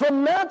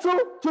 From natural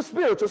to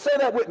spiritual. Say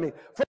that with me.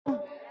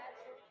 From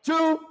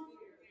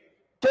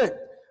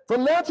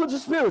natural to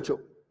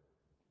spiritual.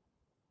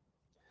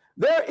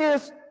 There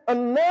is a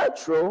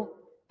natural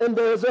and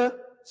there's a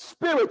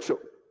spiritual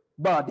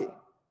body.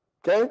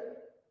 Okay?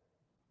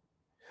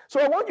 So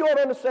I want you all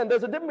to understand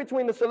there's a difference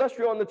between the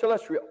celestial and the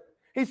terrestrial.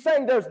 He's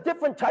saying there's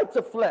different types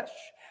of flesh.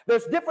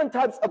 There's different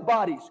types of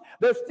bodies.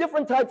 There's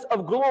different types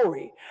of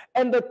glory.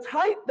 And the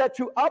type that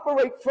you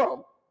operate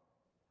from,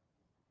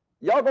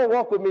 y'all gonna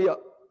walk with me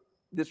up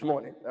this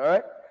morning, all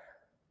right?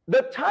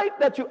 The type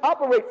that you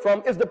operate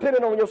from is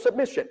dependent on your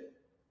submission.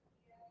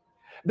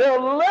 There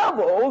are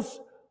levels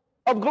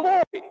of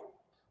glory.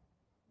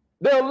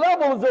 There are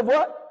levels of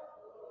what?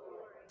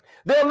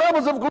 There are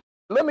levels of glory.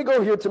 Let me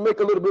go here to make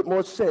a little bit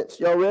more sense.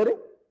 Y'all ready?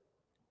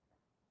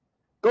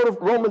 Go to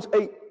Romans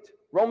 8.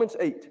 Romans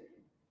 8.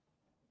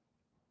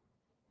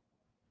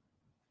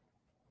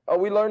 Are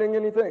we learning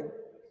anything?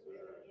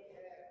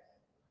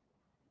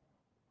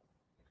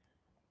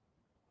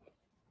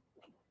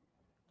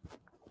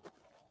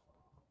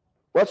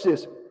 Watch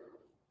this.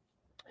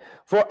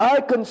 For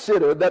I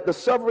consider that the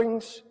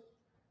sufferings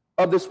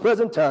of this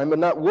present time are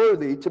not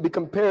worthy to be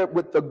compared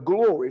with the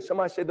glory.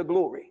 Somebody say the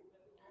glory.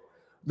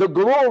 The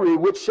glory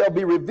which shall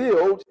be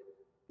revealed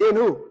in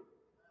who?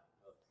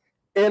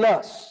 In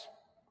us.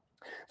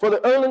 For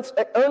the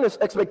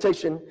earnest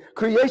expectation,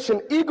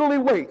 creation eagerly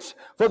waits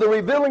for the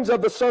revealings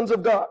of the sons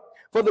of God.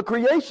 For the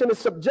creation is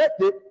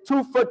subjected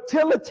to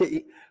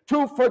fertility,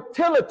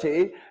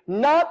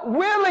 not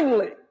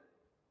willingly,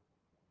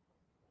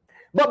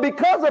 but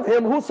because of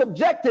him who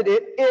subjected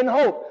it in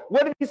hope.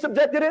 What did he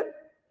subject it in?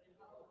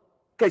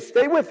 Okay,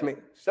 stay with me.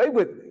 Stay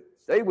with me.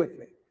 Stay with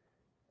me.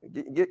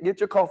 Get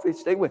your coffee.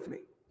 Stay with me.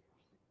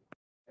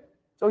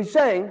 So he's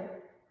saying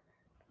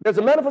there's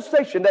a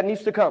manifestation that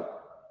needs to come.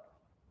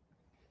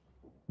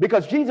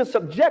 Because Jesus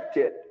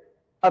subjected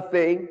a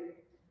thing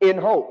in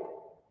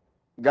hope.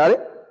 Got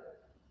it?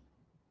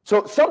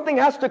 So something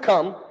has to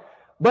come,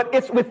 but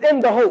it's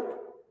within the hope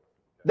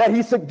that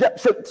he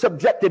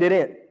subjected it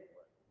in.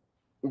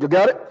 You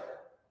got it?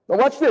 Now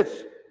watch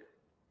this.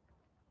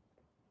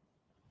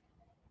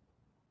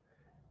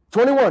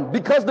 21.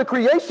 Because the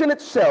creation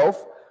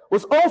itself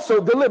was also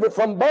delivered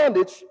from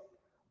bondage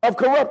of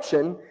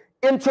corruption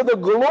into the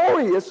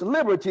glorious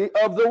liberty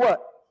of the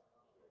what?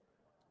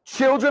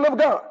 Children of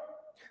God.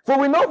 For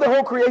we know the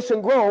whole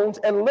creation groans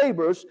and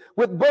labors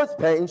with birth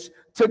pains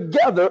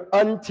together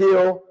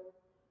until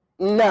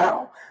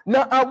now.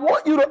 Now, I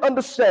want you to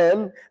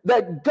understand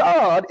that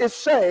God is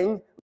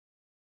saying,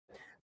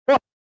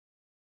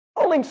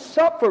 calling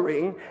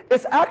suffering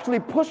is actually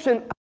pushing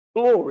out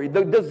glory.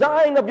 The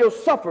design of your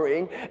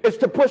suffering is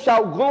to push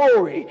out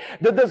glory.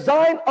 The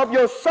design of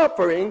your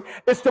suffering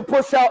is to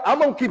push out, I'm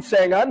going to keep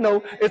saying, I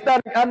know, it's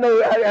not, I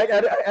know, I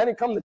didn't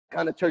come to that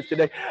kind of church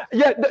today.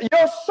 Yeah,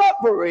 your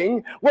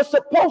suffering was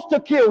supposed to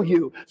kill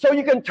you so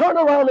you can turn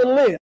around and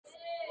live.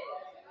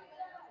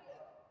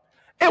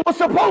 It was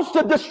supposed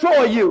to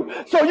destroy you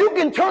so you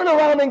can turn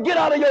around and get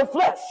out of your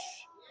flesh.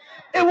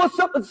 It was,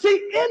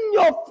 see, in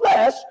your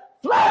flesh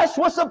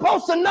was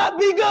supposed to not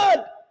be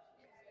good.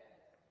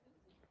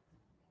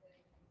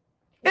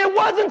 It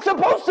wasn't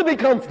supposed to be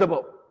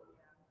comfortable.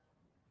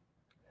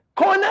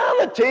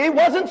 Carnality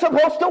wasn't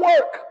supposed to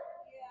work.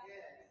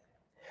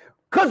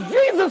 Because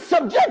Jesus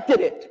subjected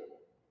it.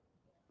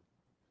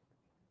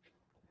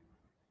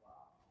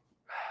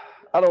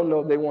 I don't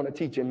know if they want a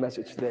teaching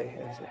message today.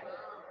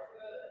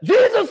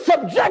 Jesus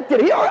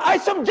subjected it. I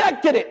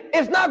subjected it.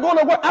 It's not going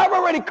to work. I've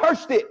already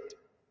cursed it.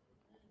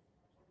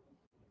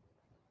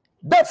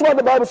 That's why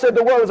the Bible said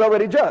the world is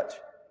already judged.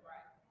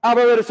 I've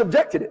already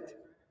subjected it.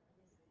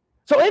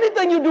 So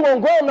anything you do on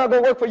ground not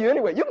going to work for you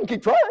anyway. You can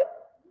keep trying.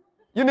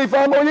 You need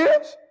 5 more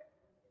years?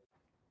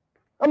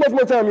 How much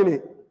more time you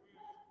need?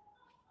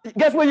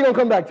 Guess where you're going to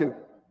come back to?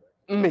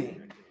 Me.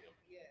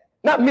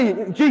 Not me,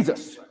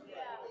 Jesus.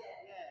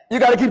 You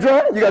got to keep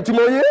trying? You got 2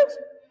 more years?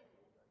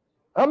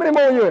 How many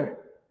more years?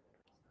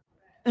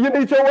 You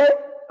need your way?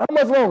 How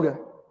much longer?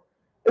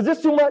 Is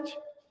this too much?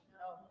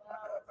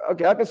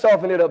 Okay, I can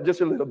soften it up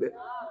just a little bit.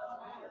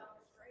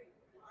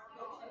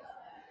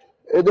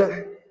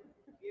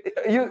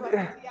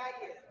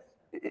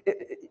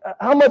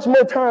 How much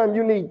more time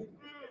you need?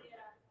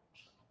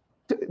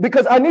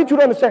 Because I need you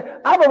to understand,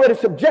 I've already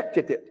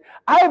subjected it.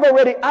 I've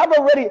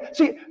already,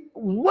 see,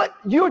 what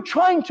you're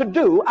trying to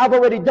do, I've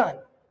already done.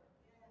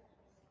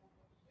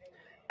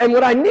 And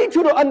what I need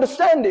you to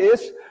understand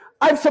is,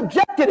 I've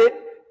subjected it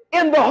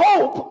in the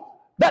hope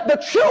that the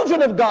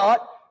children of God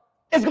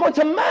is going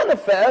to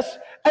manifest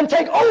and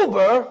take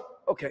over,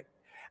 okay,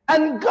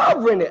 and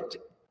govern it.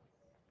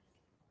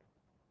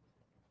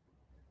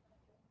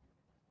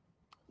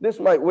 This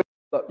might wake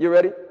up. You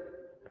ready?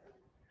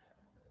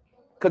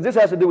 Because this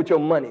has to do with your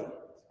money.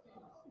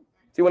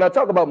 See, when I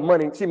talk about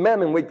money, see,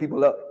 mammon wake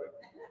people up.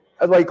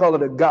 That's why you call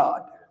it a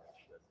god.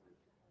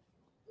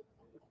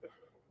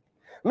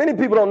 Many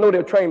people don't know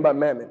they're trained by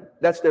mammon.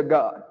 That's their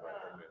god.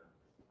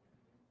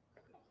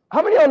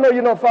 How many of y'all know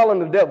you're not following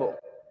the devil?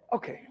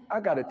 Okay, I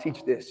got to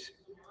teach this.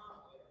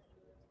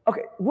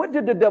 Okay, what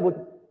did the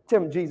devil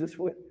tempt Jesus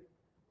with?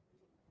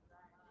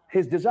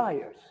 His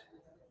desires.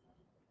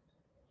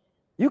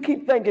 You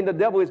keep thinking the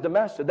devil is the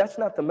master. That's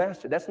not the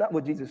master. That's not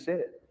what Jesus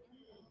said.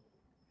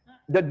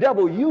 The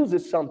devil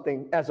uses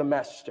something as a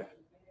master.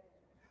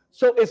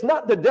 So it's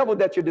not the devil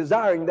that you're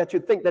desiring that you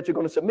think that you're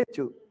going to submit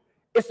to.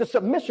 It's the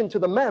submission to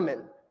the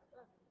mammon.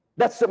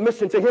 That's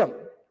submission to him.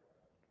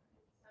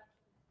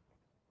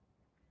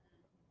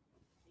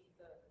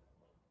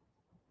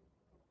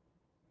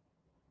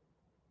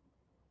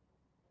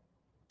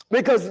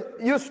 Because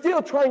you're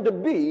still trying to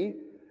be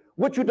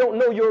what you don't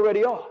know you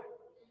already are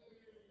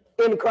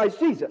in Christ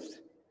Jesus.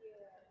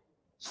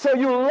 So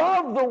you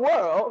love the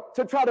world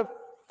to try to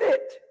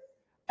fit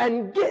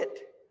and get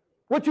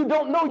what you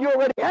don't know you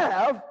already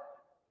have,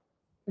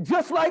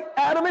 just like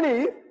Adam and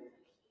Eve.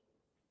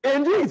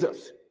 in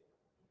Jesus.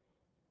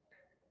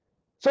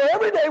 So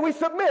every day we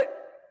submit.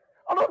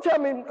 Oh, don't tell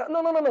me,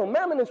 no.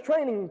 Mammon is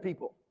training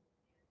people.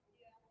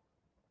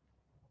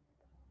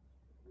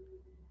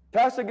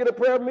 Pastor get a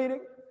prayer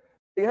meeting.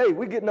 Hey,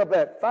 we're getting up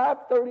at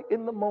 5:30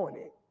 in the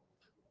morning.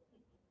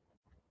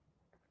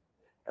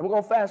 And we're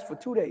going to fast for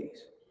 2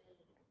 days.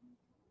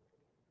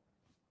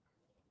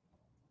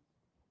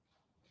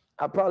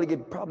 I'll probably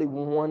get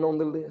one on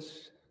the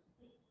list.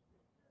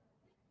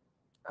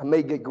 I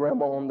may get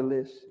grandma on the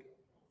list.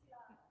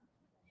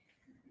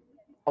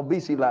 Oh,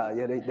 BC live.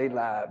 Yeah, they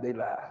live.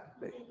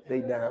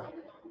 They down.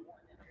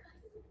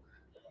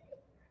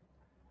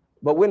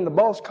 But when the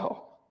boss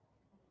call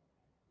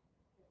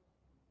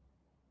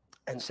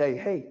and say,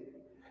 hey,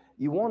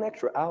 you want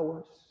extra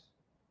hours?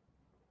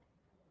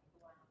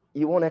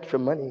 You want extra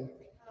money?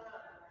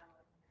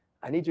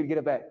 I need you to get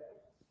up at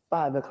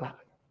 5 o'clock.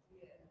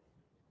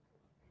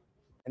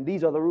 And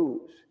these are the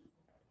rules.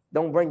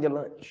 Don't bring your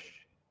lunch.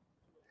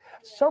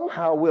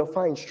 Somehow we'll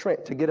find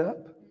strength to get up,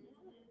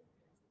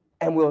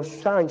 and we'll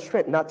find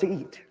strength not to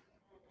eat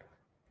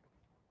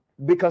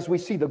because we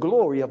see the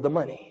glory of the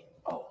money.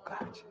 Oh,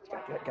 God.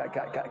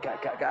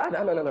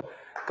 No.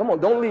 Come on,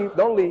 don't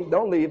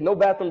leave. No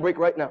bathroom break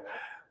right now.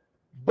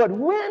 But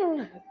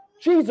when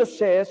Jesus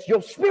says,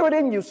 your spirit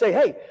in you say,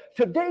 hey,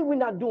 today we're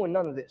not doing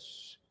none of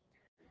this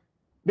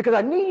because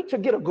I need to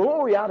get a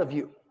glory out of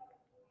you.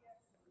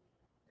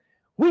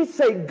 We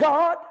say,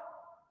 God,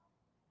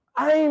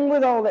 I ain't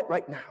with all that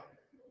right now.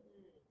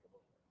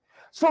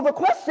 So the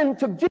question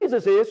to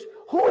Jesus is,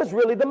 who is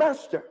really the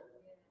master?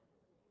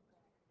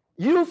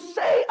 You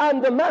say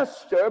I'm the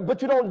master,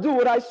 but you don't do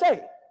what I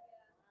say.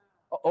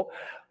 Uh-oh.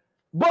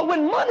 But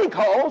when money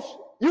calls,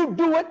 you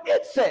do what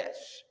it says.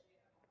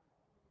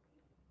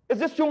 Is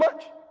this too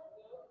much?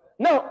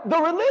 Now, the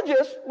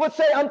religious would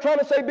say, I'm trying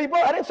to say be poor.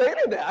 I didn't say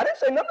any of that. I didn't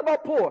say nothing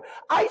about poor.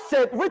 I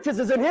said riches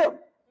is in him.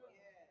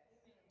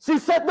 See,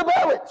 set the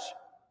balance.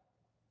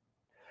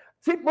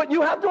 See, but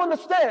you have to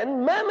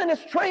understand, mammon is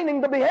training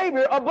the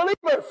behavior of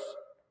believers,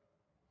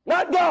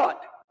 not God.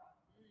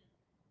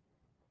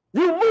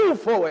 You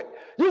move for it.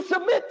 You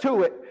submit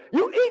to it.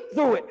 You eat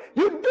through it.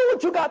 You do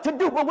what you got to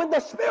do. But when the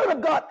Spirit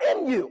of God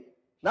in you,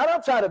 not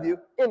outside of you,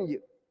 in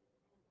you,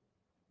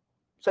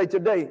 say,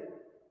 today,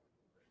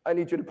 I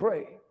need you to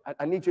pray.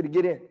 I need you to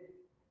get in.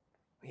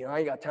 You know, I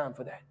ain't got time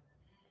for that.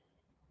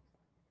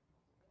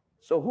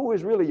 So who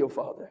is really your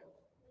father?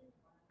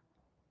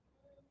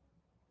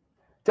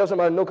 Tell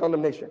somebody, no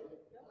condemnation.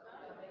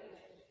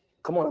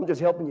 Come on, I'm just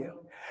helping you.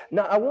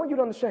 Now, I want you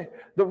to understand,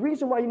 the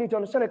reason why you need to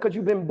understand it, because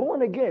you've been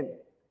born again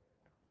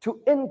to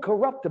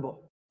incorruptible.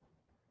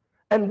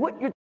 And what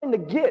you're trying to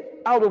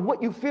get out of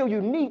what you feel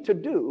you need to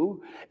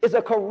do is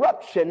a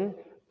corruption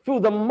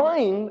through the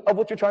mind of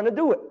what you're trying to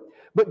do it.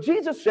 But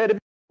Jesus said, if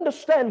you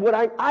understand what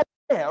I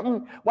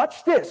am,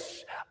 watch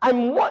this.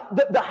 I'm what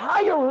the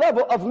higher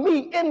level of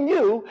me in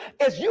you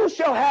is you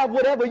shall have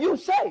whatever you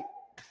say.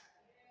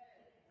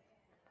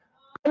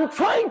 I'm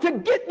trying to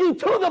get you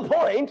to the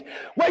point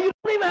where you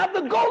don't even have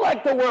to go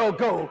like the world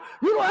go.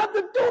 You don't have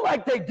to do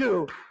like they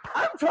do.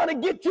 I'm trying to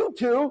get you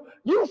to,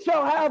 you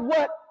shall have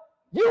what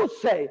you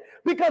say,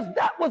 because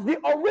that was the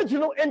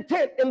original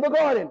intent in the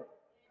garden.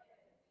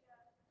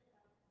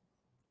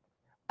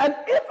 And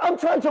if I'm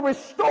trying to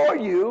restore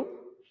you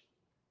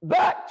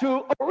back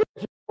to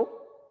original,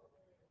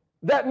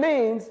 that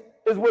means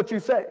is what you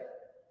say.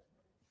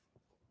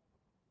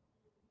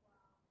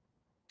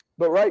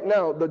 But right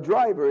now, the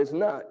driver is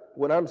not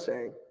what I'm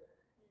saying,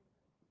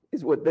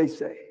 is what they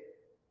say.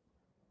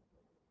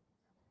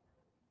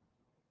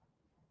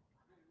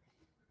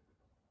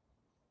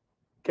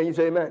 Can you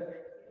say amen?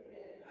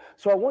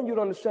 So I want you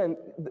to understand,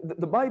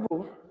 the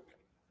Bible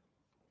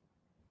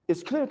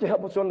is clear to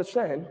help us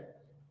understand,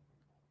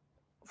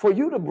 for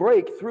you to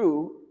break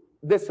through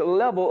this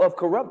level of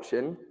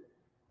corruption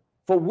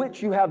for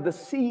which you have the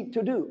seed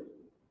to do.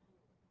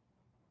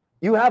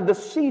 You have the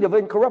seed of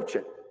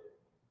incorruption.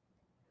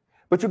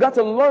 But you got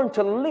to learn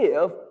to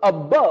live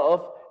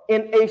above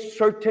in a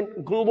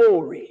certain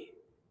glory.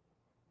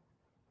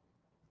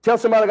 Tell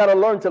somebody, I got to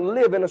learn to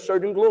live in a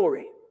certain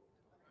glory.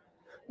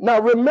 Now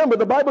remember,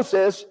 the Bible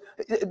says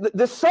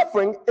this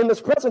suffering in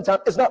this present time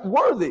is not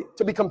worthy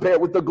to be compared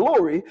with the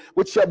glory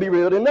which shall be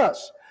revealed in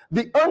us.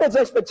 The earnest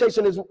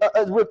expectation is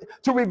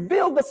to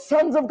reveal the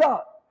sons of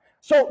God.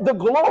 So the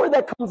glory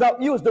that comes out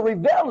of you is the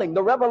revealing,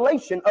 the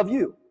revelation of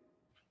you.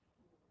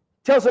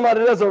 Tell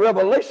somebody there's a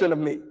revelation of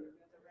me.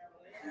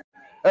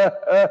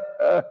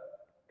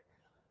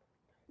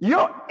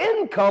 Your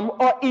income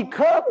or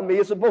economy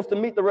is supposed to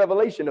meet the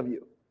revelation of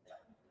you.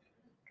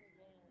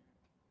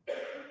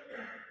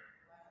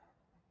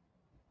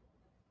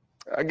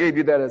 I gave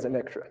you that as an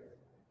extra.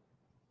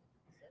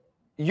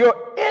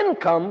 Your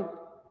income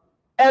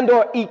and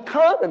or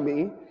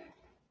economy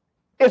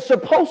is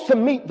supposed to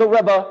meet the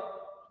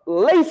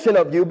revelation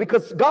of you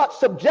because God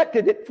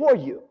subjected it for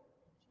you.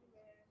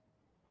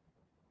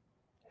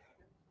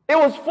 It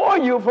was for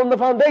you from the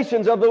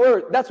foundations of the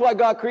earth. That's why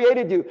God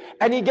created you.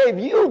 And he gave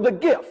you the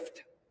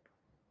gift.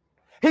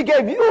 He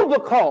gave you the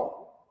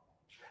call.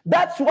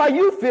 That's why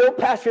you feel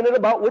passionate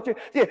about what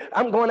yeah,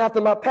 I'm going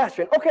after my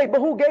passion. Okay, but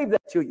who gave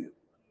that to you?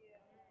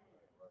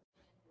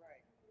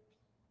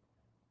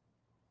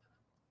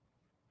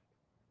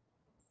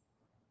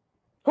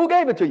 Who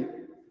gave it to you?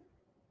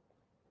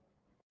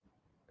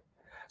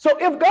 So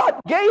if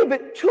God gave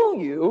it to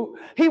you,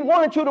 he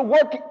wanted you to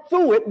work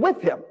through it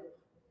with him.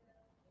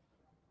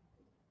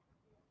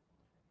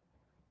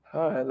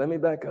 All right, let me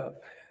back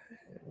up.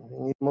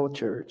 We need more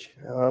church.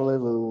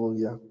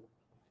 Hallelujah.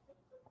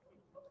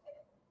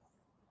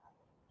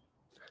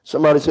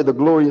 Somebody said the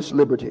glorious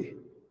liberty.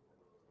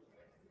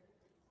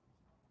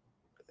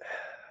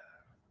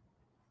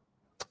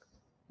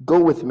 Go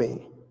with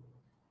me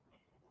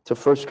to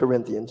 1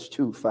 Corinthians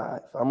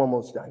 2:5. I'm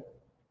almost done.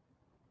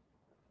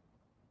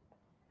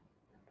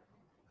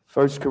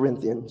 1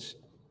 Corinthians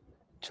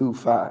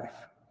 2:5.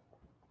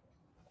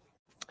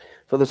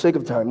 For the sake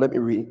of time, let me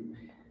read.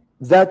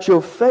 That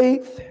your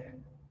faith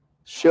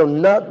shall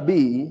not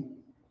be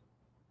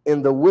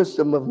in the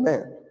wisdom of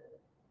man,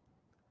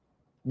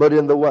 but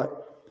in the what?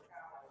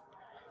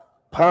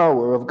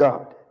 Power of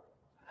God.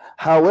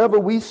 However,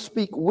 we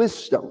speak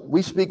wisdom.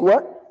 We speak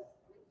what?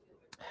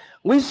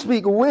 We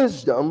speak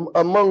wisdom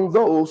among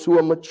those who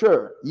are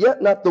mature,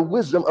 yet not the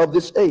wisdom of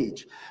this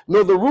age,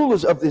 nor the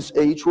rulers of this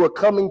age who are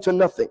coming to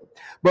nothing.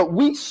 But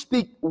we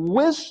speak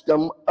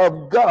wisdom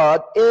of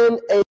God in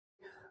a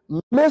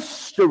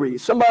mystery.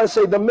 Somebody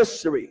say the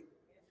mystery.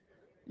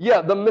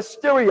 Yeah, the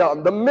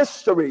mysterion, the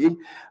mystery,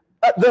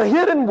 the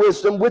hidden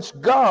wisdom which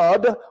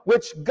God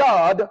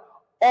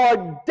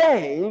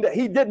ordained.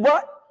 He did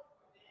what?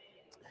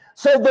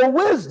 So the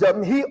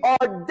wisdom he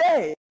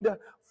ordained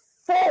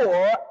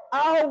for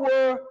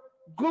our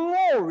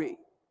glory.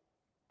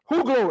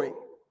 Who glory?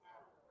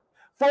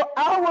 For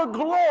our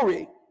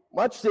glory.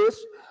 Watch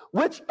this.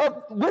 Which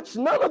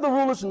none of the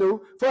rulers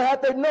knew, for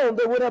had they known,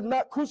 they would have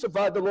not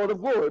crucified the Lord of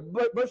glory.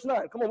 But verse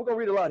 9. Come on, we're going to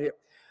read a lot here.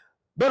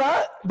 But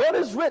as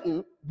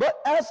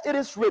it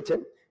is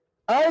written,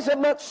 eyes have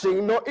not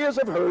seen, nor ears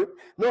have heard,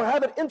 nor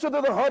have it entered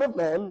into the heart of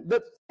man,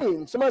 the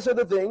things, somebody said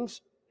the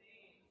things,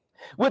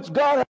 which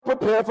God has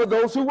prepared for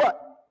those who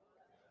what?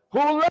 Who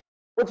love,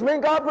 which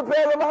means God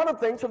prepared a lot of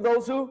things for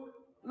those who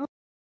love.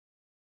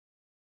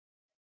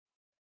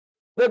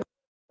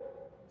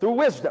 Through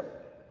wisdom.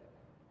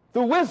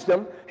 Through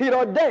wisdom, he'd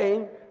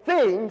ordained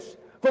things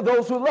for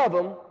those who love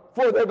him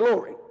for their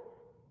glory.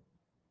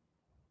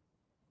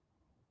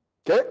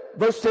 Okay,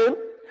 verse 10.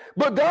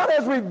 But God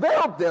has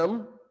revealed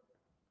them.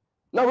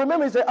 Now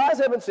remember, he said, eyes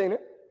haven't seen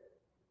it,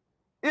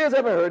 ears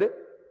haven't heard it,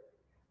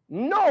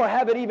 nor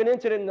have it even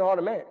entered into the heart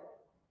of man.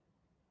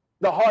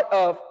 The heart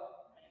of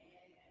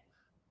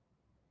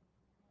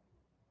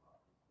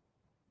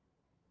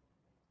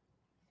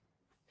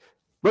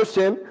verse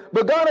 10.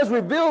 But God has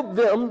revealed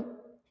them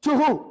to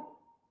who?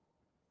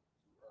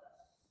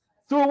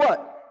 Through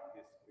what?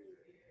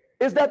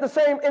 Is that the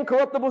same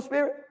incorruptible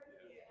spirit?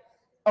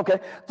 Okay.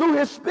 Through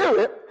his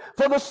spirit,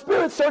 for the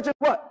spirit searches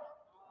what?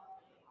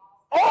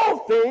 All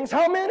things.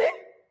 How many?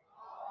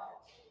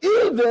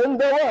 Even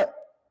the what?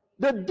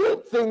 The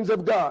deep things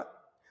of God.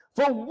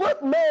 For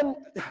what man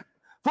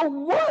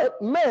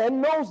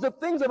knows the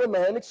things of a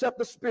man except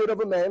the spirit of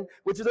a man,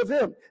 which is of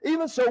him?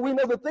 Even so, we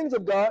know the things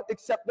of God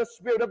except the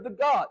spirit of the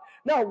God.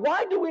 Now,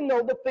 why do we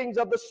know the things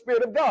of the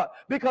spirit of God?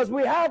 Because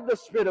we have the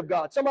spirit of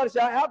God. Somebody say,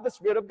 I have the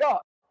spirit of God.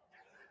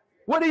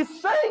 What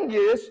he's saying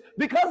is,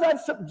 because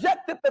I've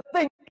subjected the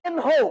thing in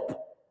hope.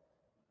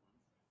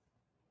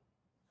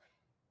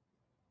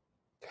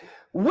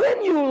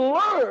 When you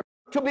learn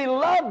to be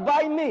loved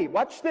by me,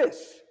 watch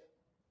this.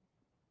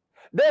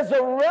 There's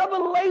a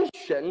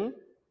revelation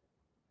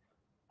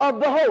of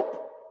the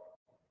hope.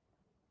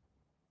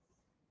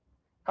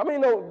 How many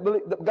know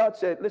that God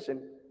said,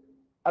 listen,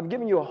 I've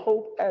given you a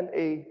hope and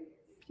a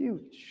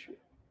future.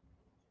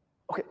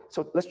 Okay,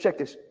 so let's check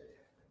this.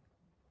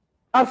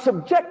 I've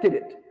subjected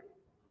it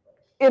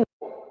in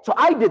hope. So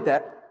I did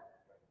that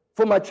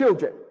for my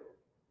children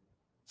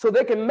so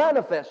they can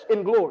manifest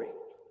in glory.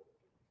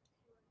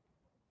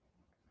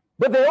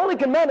 But they only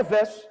can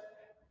manifest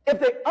if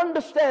they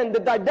understand the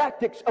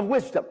didactics of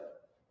wisdom.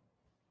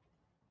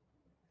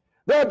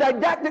 There are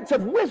didactics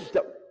of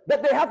wisdom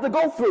that they have to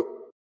go through.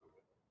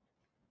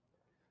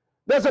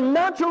 There's a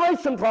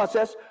maturation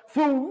process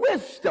through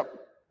wisdom.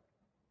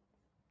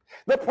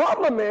 The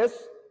problem is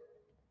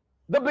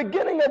the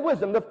beginning of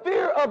wisdom. The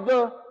fear of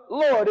the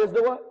Lord is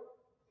the what?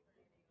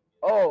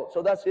 Oh,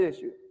 so that's the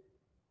issue.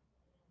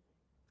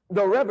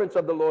 The reverence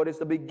of the Lord is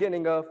the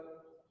beginning of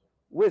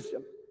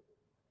wisdom.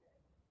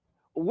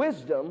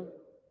 Wisdom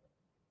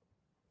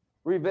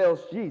reveals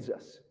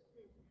Jesus.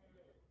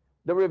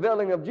 The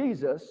revealing of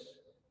Jesus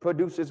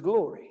produces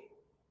glory.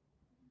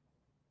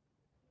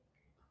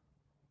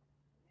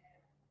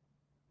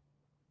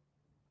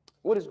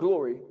 What is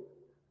glory?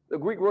 The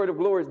Greek word of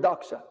glory is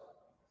doxa,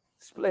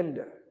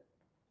 splendor,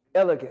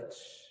 elegance,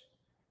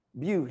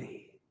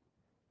 beauty.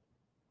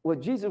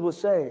 What Jesus was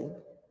saying,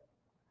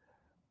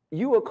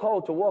 you are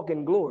called to walk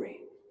in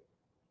glory.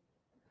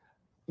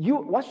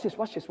 Watch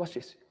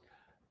this.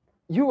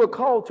 You are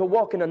called to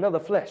walk in another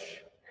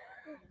flesh.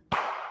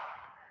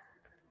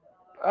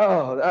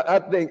 Oh, I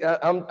think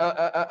I'm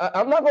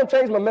not going to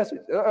change my message.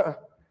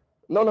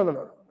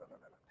 No.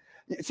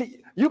 See,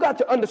 you got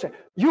to understand.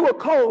 You were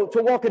called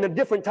to walk in a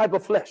different type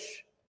of flesh,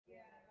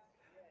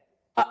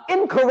 an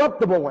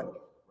incorruptible one.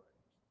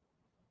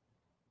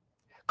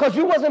 Because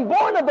you wasn't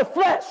born of the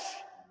flesh.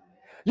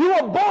 You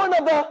were born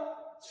of the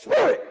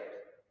Spirit.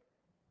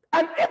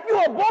 And if you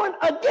are born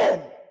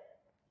again,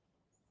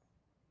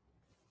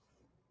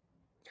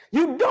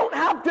 you don't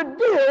have to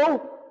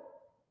deal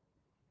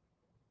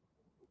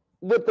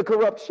with the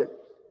corruption.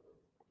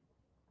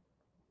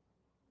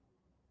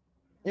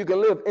 You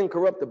can live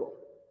incorruptible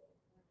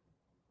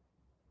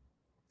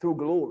through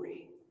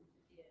glory.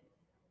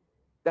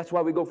 That's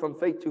why we go from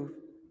faith to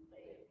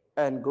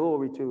and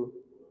glory to.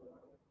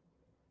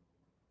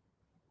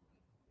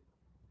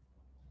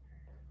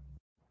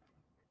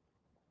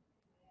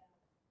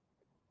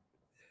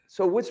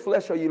 So which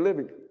flesh are you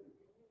living?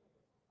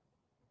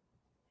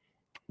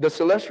 The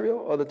celestial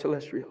or the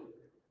telestial?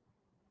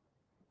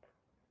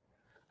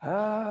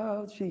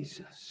 Oh,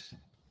 Jesus.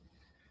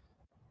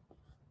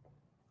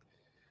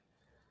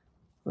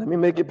 Let me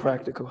make it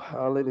practical.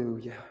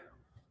 Hallelujah.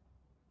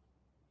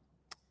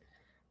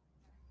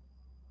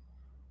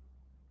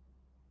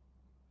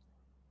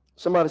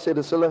 Somebody say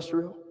the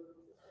celestial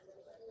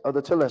or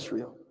the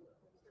telestial?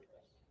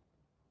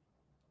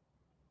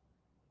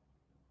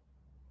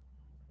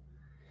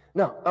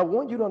 Now, I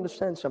want you to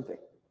understand something.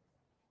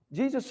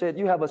 Jesus said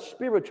you have a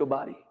spiritual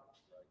body.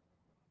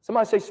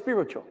 Somebody say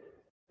spiritual.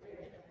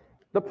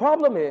 The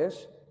problem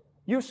is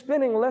you're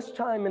spending less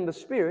time in the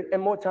spirit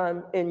and more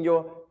time in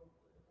your.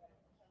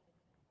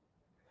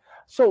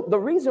 So the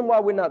reason why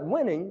we're not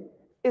winning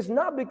is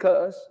not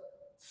because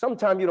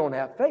sometimes you don't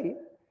have faith,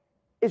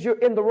 is you're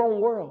in the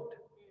wrong world.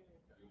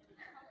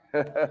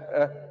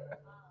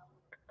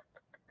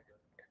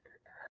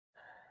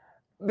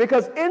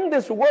 Because in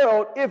this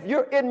world, if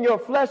you're in your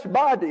flesh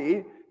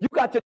body, you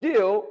got to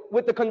deal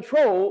with the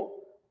control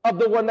of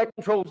the one that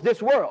controls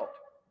this world.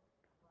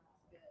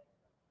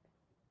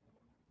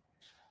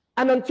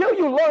 And until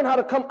you learn how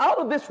to come out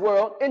of this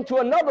world into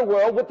another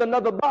world with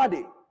another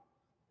body,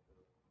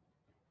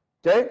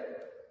 okay?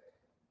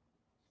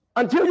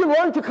 Until you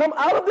learn to come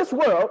out of this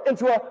world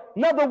into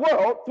another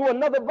world through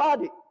another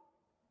body,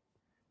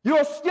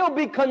 you'll still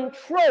be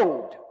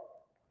controlled.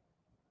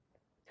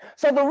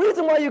 So the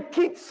reason why you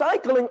keep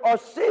cycling or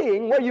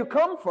seeing where you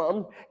come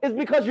from is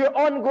because you're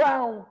on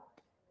ground.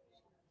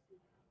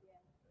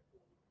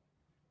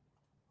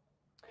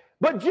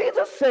 But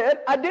Jesus said,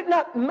 I did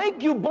not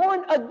make you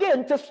born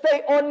again to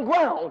stay on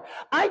ground.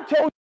 I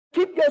told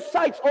you, keep your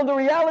sights on the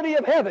reality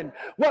of heaven.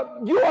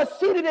 Well, you are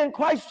seated in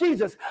Christ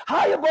Jesus,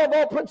 high above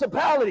all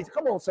principalities.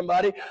 Come on,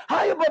 somebody.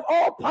 High above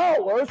all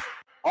powers,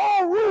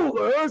 all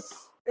rulers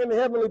in the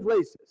heavenly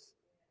places.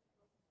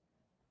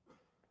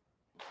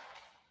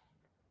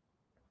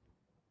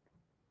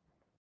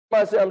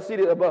 Somebody say, I'm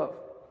seated above.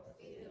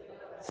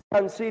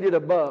 I'm seated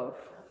above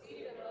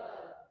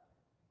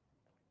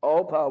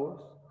all powers,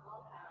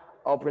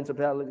 all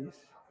principalities.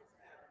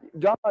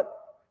 God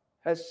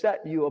has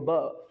set you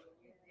above,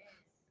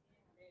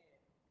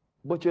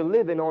 but you're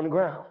living on the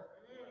ground.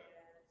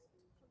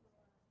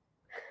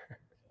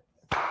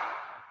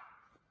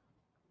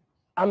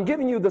 I'm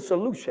giving you the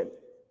solution.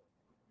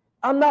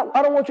 I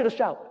don't want you to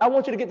shout. I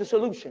want you to get the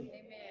solution.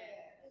 Amen.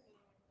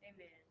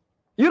 Amen.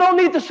 You don't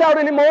need to shout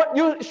anymore.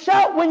 You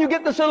shout when you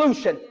get the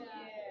solution. Yeah.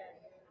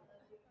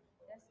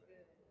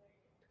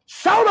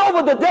 Shout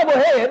over the devil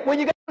head when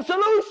you get the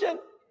solution.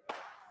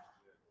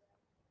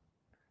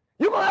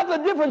 You're going to have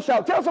a different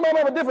shout. Tell somebody I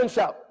have a different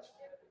shout.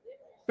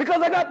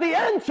 Because I got the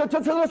answer to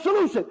the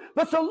solution.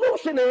 The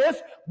solution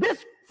is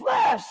this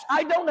flesh.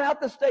 I don't have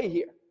to stay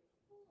here.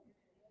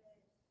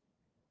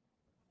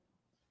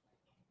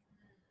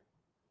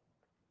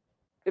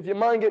 If your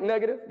mind get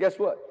negative, guess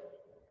what?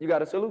 You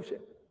got a solution.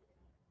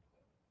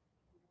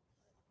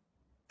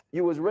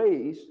 You was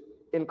raised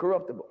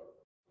incorruptible.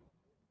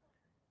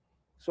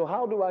 So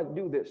how do I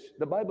do this?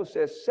 The Bible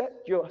says, set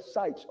your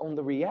sights on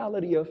the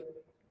reality of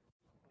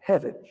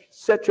heaven.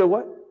 Set your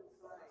what?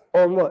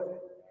 On what?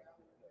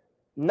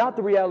 Not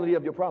the reality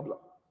of your problem.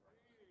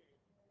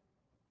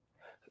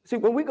 See,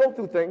 when we go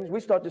through things, we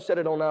start to set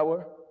it on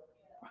our.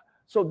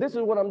 So this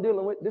is what I'm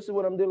dealing with. This is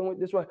what I'm dealing with.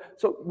 This is what.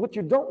 So what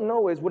you don't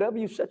know is whatever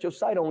you set your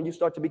sight on, you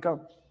start to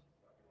become.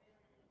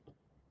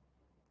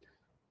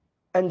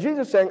 And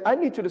Jesus is saying, I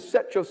need you to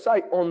set your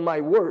sight on my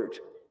word.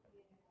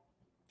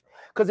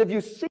 Because if you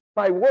see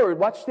my word,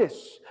 watch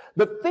this.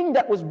 The thing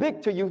that was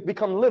big to you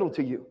become little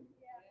to you.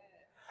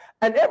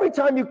 And every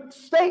time you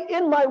stay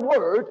in my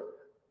word,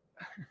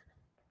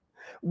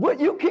 what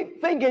you keep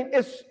thinking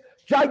is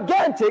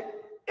gigantic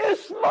is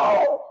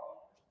small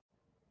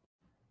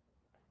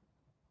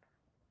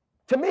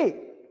to me.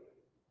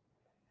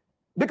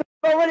 Because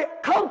I've already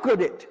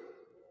conquered it.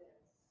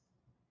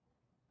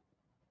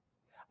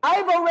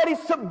 I've already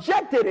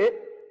subjected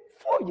it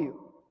for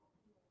you.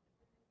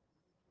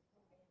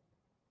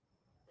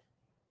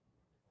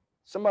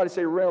 Somebody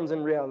say realms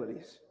and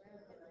realities.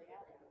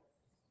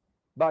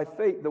 By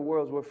faith, the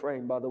worlds were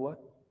framed by the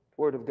what?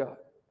 Word of God.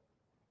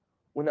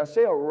 When I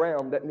say a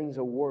realm, that means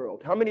a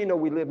world. How many know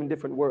we live in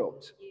different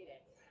worlds?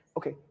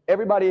 Okay,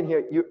 everybody in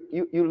here,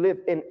 you live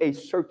in a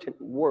certain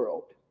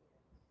world.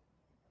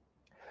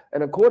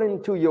 And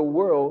according to your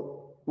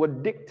world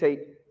would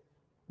dictate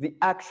the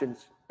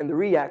actions and the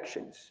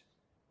reactions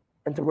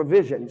and the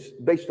provisions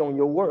based on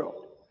your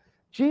world.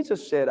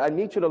 Jesus said, I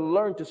need you to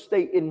learn to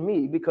stay in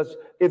me, because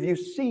if you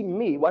see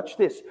me, watch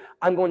this,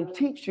 I'm going to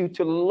teach you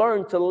to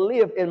learn to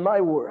live in my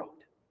world.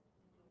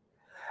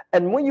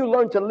 And when you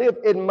learn to live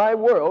in my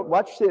world,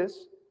 watch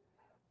this,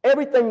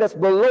 everything that's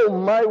below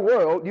my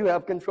world, you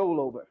have control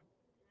over.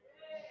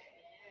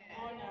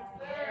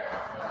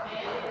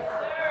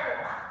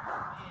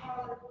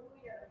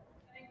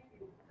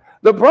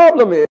 The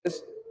problem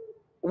is,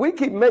 we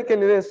keep making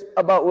this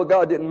about what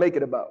God didn't make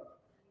it about.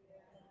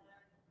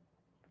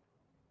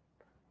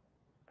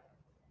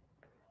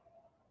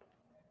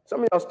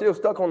 Some of y'all still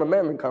stuck on the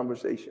mammon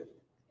conversation.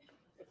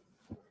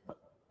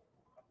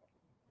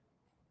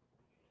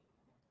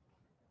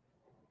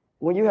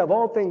 When you have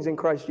all things in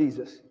Christ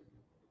Jesus,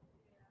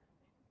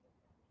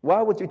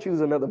 why would you choose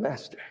another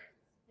master?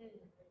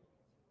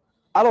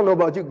 I don't know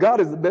about you.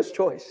 God is the best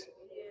choice.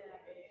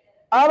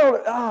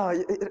 God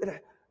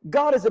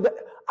is the best.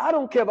 I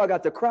don't care if I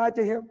got to cry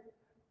to him.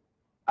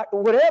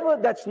 Whatever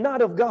that's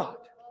not of God,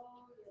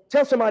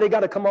 tell somebody got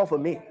to come off of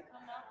me.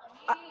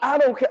 I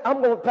don't care.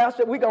 I'm going to,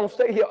 Pastor, we're going to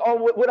stay here on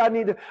what I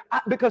need to,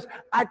 because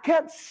I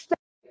can't stay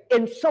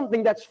in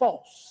something that's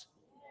false.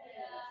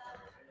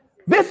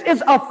 This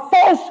is a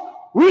false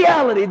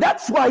reality.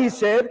 That's why he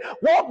said,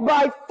 walk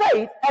by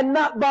faith and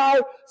not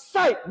by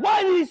sight.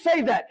 Why did he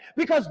say that?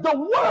 Because the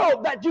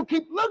world that you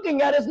keep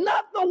looking at is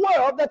not the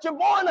world that you're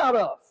born out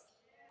of.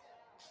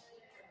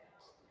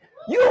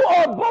 You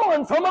are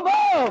born from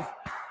above.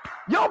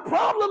 Your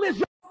problem is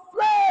your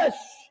flesh.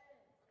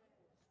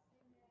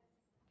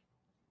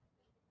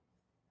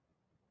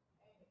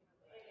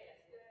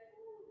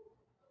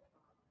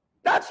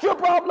 That's your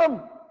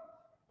problem.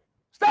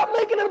 Stop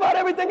making it about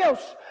everything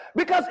else.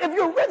 Because if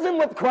you're risen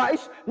with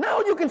Christ, now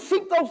you can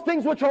seek those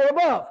things which are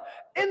above.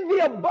 In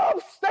the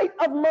above state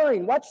of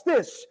mind, watch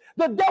this,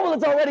 the devil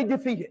is already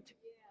defeated.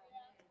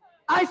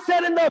 I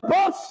said in the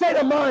above state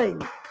of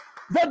mind,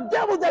 the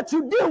devil that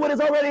you deal with is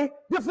already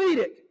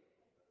defeated.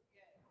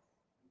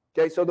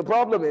 Okay, so the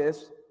problem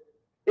is,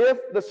 if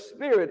the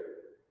Spirit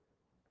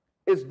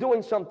is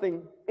doing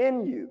something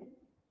in you,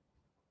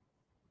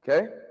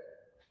 okay,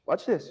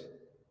 watch this.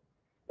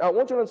 Now, I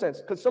want you to understand,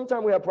 because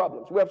sometimes we have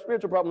problems. We have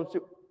spiritual problems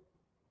too.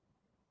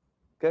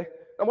 Okay?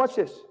 Now, watch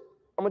this.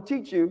 I'm going to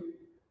teach you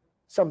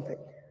something.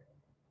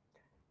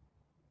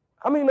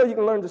 How many know you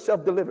can learn to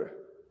self-deliver?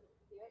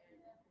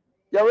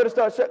 Y'all ready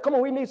to start? Come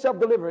on, we need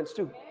self-deliverance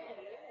too.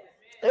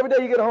 Every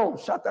day you get home,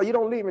 shut up. You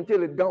don't leave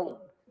until it's gone.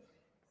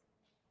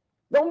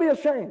 Don't be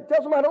ashamed.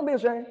 Tell somebody, don't be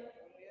ashamed.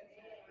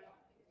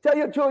 Tell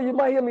your children you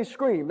might hear me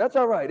scream. That's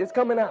all right. It's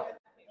coming out.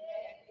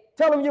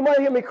 Tell them you might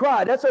hear me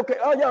cry. That's okay.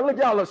 Oh,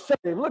 y'all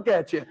ashamed. Look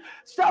at you.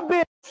 Stop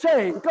being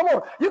ashamed. Come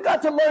on. You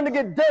got to learn to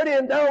get dirty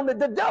and down.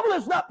 The devil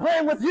is not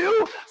playing with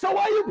you, so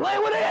why are you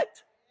playing with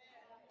it?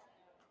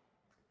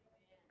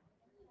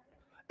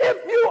 If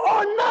you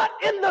are not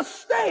in the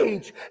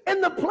stage,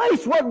 in the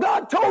place where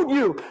God told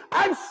you,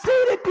 I've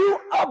seated you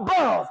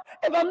above.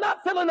 If I'm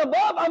not feeling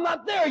above, I'm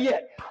not there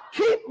yet.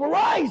 Keep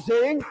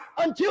rising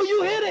until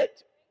you hit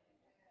it.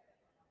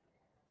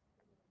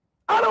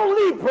 I don't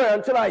leave prayer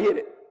until I hit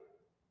it.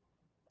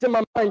 Till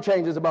my mind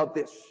changes about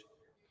this.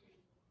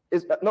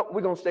 No,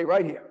 we're going to stay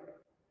right here.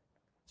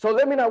 So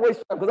let me not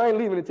waste time, because I ain't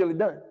leaving until it's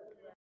done.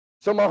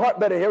 So my heart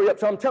better hurry up.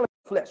 So I'm telling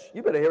my flesh,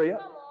 you better hurry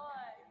up.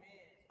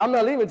 I'm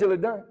not leaving until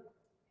it's done.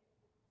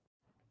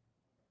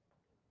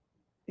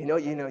 No.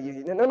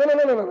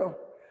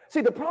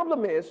 See, the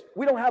problem is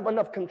we don't have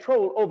enough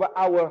control over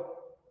our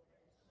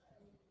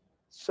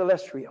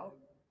celestial.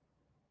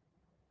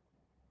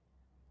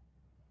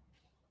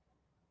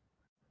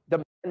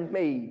 The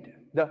man-made,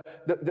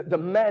 the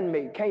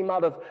man-made came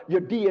out of your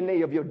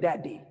DNA of your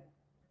daddy.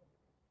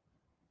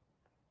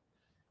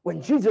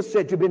 When Jesus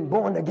said you've been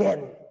born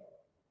again,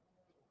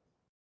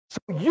 so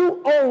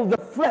you owe the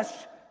flesh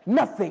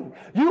nothing.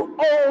 You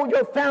owe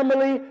your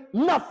family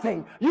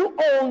nothing. You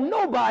owe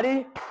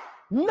nobody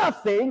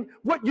nothing.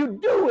 What you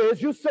do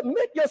is you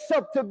submit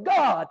yourself to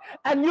God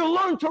and you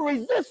learn to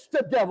resist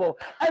the devil,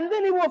 and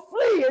then he will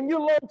flee, and you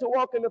learn to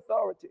walk in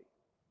authority.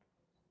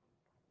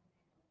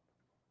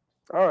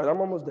 All right,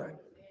 I'm almost done.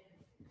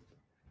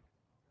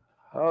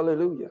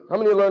 Hallelujah. How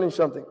many are learning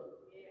something?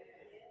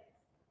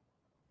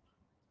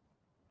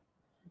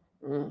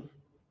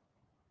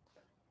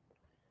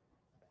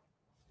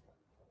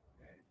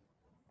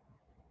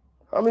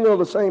 How many know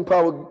the same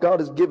power God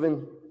has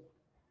given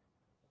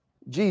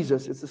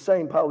Jesus? It's the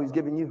same power he's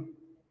given you.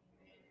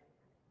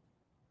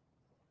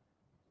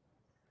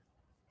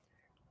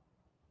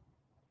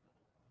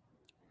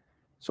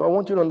 So I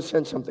want you to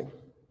understand something.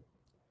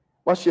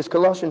 Watch this.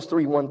 Colossians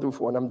 3, 1 through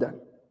 4, and I'm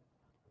done.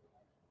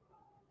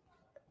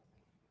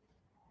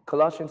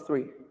 Colossians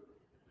 3,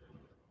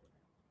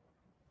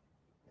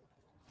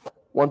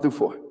 1 through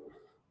 4.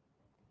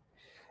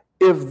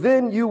 If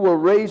then you were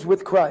raised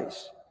with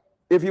Christ.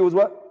 If you was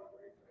what?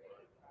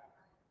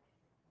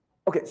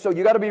 Okay, so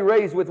you got to be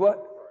raised with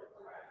what?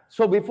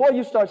 So before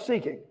you start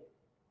seeking,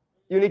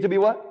 you need to be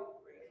what?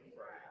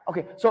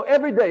 Okay, so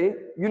every day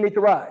you need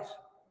to rise.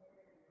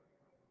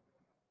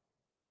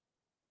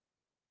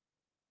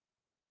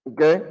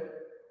 Okay?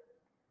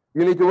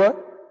 You need to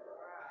what?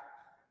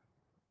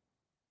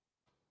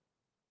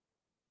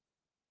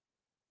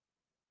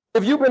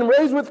 If you've been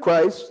raised with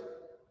Christ,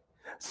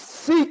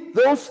 seek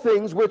those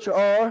things which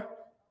are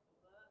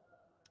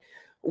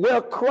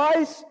where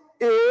Christ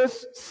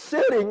is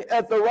sitting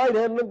at the right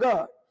hand of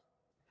God.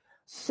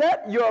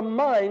 Set your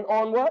mind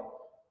on what?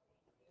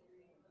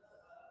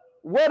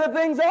 Where the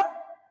things are?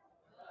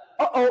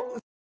 Uh-oh.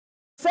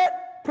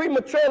 Set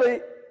prematurely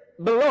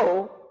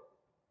below.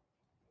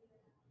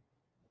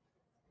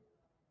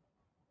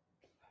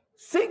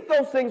 Seek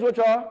those things which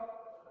are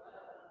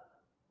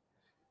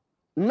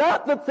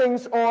not the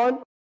things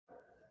on.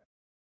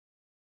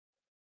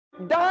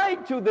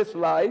 Died to this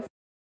life,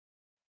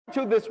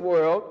 to this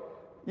world.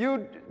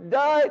 You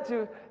died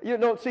to,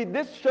 see,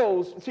 this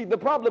shows, the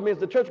problem is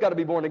the church got to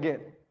be born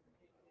again.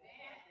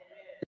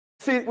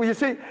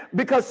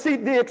 Because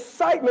the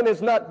excitement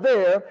is not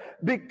there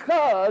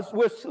because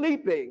we're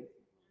sleeping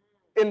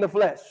in the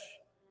flesh.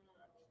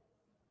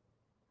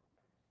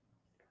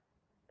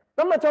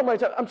 I'm not talking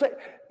about, I'm saying,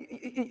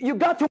 you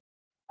got to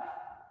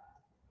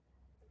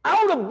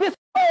out of this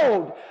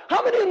world.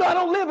 How many of you know I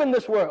don't live in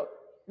this world?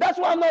 That's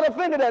why I'm not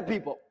offended at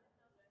people.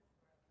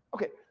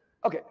 Okay.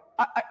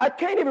 I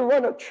can't even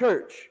run a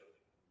church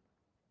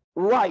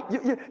right.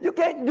 You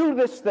can't do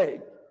this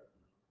thing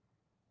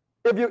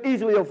if you're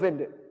easily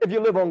offended, if you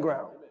live on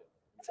ground.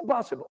 It's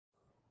impossible.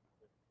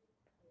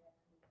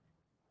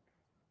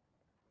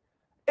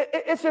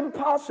 It's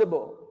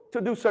impossible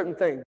to do certain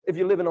things if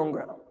you're living on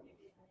ground.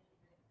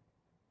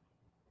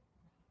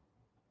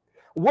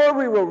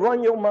 Worry will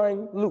run your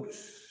mind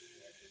loose.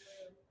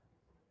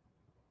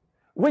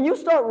 When you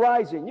start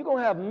rising, you're going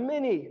to have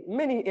many,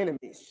 many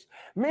enemies,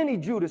 many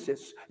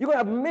Judases. You're going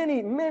to have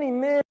many, many,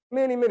 many,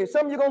 many, many.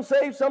 Some you're going to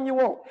save, some you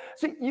won't.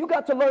 See, you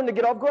got to learn to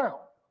get off ground.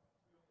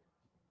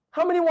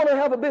 How many want to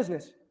have a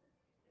business?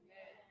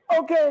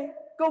 Okay,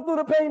 go through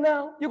the pain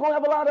now. You're going to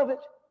have a lot of it.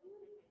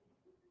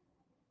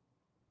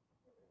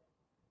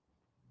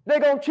 They're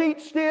going to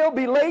cheat, steal,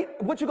 be late.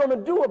 What you're going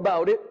to do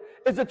about it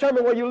is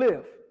determine where you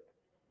live.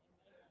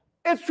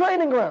 It's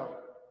training ground.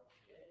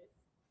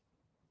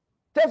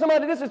 Tell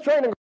somebody this is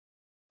training ground.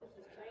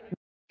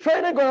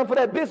 Training ground for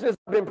that business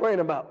I've been praying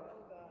about.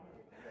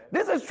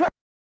 This is training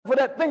for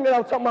that thing that I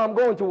was talking about I'm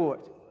going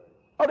towards.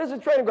 Oh, this is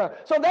training ground.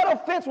 So that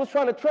offense was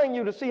trying to train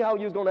you to see how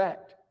you was going to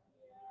act.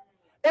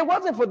 It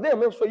wasn't for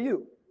them, it was for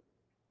you.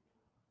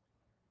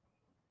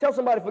 Tell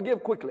somebody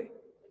forgive quickly.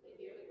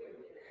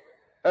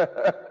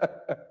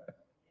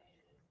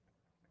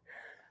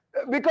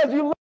 Because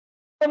you look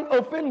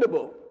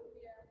unoffendable.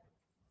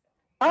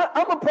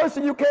 I'm a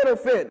person you can't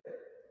offend.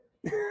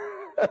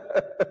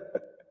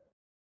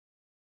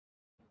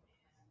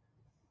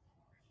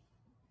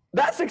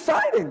 That's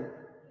exciting.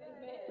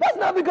 That's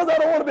not because I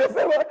don't want to be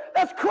offended.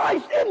 That's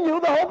Christ in you,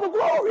 the hope of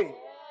glory.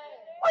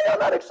 Why y'all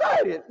not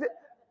excited?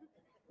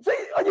 See,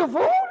 are you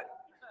fooled?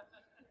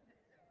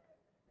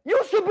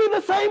 You should be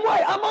the same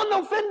way. I'm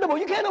unoffendable.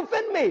 You can't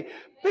offend me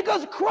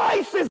because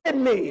Christ is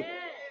in me.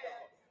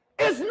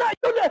 It's not.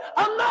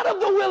 I'm not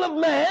of the will of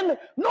man,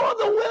 nor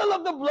the will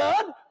of the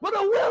blood, but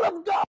the will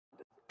of God.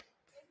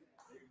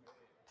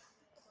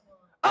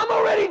 I'm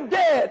already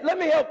dead. Let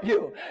me help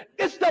you.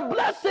 It's the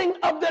blessing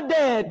of the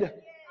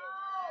dead.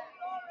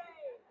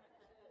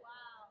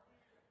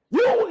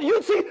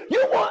 You see,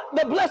 you want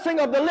the blessing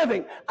of the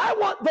living. I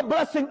want the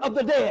blessing of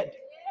the dead.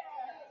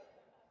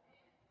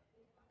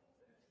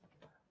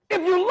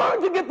 If you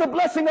learn to get the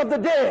blessing of the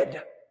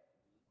dead,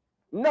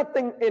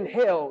 nothing in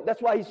hell.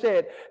 That's why he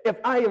said, if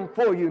I am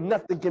for you,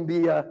 nothing can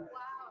be.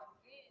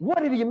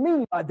 What did he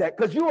mean by that?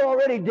 Because you're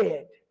already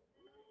dead.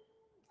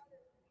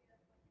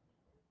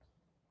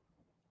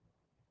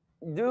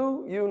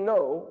 Do you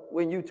know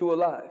when you two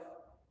alive?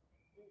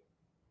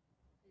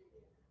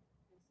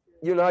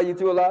 You know how you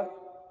two alive?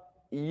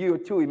 You're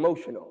too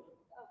emotional.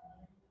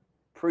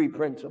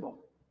 Pre-principle.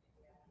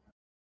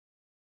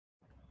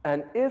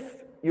 And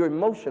if you're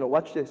emotional,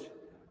 watch this.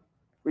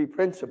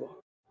 Pre-principle.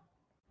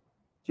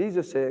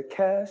 Jesus said,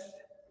 cast.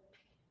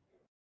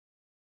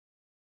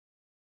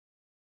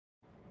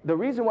 The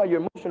reason why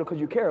you're emotional because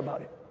you care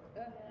about it.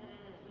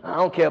 I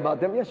don't care about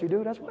them. Yes, you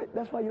do. That's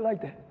why you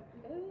like that.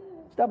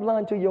 Stop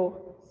lying to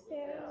your.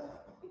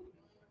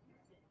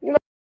 You know,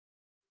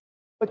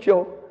 but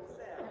your.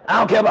 I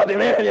don't care about them.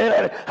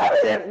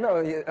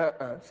 No,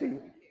 see.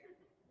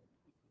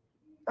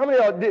 How many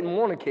of y'all didn't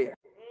want to care?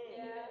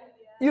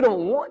 You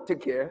don't want to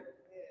care.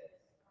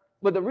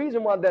 But the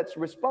reason why that's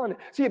responding.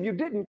 See, if you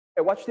didn't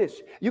care, watch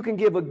this. You can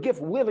give a gift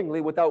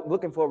willingly without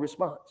looking for a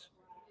response.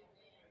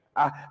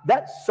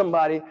 That's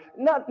somebody,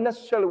 not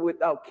necessarily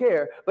without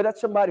care, but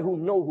that's somebody who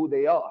knows who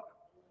they are.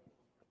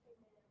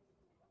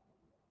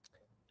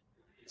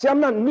 See, I'm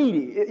not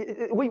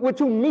needy. We're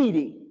too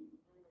needy.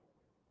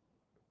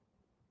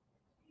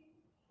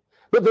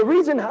 But the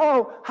reason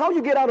how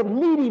you get out of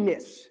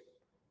neediness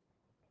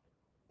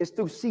is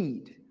through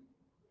seed.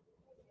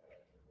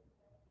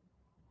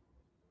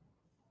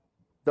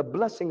 The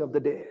blessing of the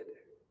dead.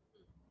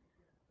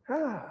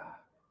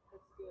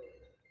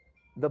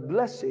 The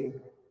blessing,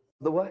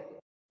 the what?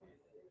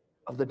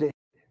 Of the dead.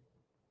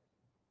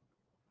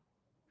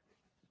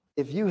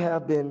 If you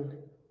have been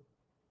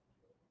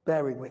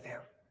buried with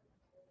him,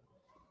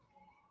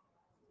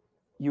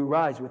 you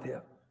rise with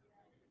him.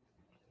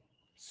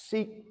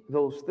 Seek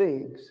those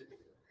things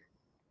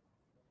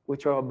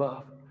which are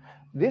above.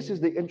 This is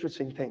the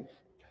interesting thing.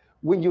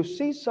 When you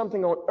see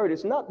something on earth,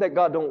 it's not that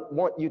God don't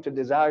want you to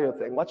desire a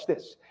thing. Watch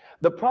this.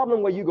 The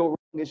problem where you go wrong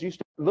is you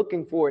start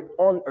looking for it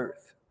on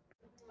earth.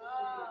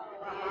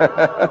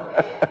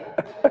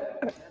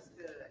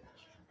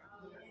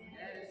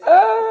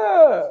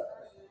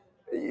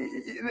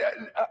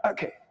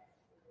 Okay.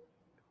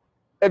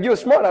 If you're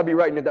smart, I'll be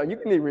writing it down. You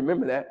can even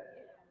remember that.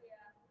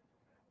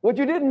 What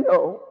you didn't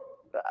know,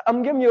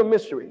 I'm giving you a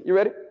mystery. You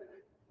ready?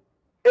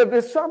 If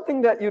there's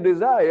something that you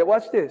desire,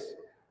 watch this.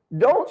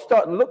 Don't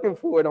start looking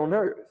for it on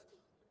earth.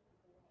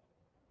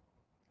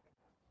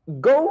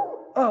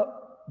 Go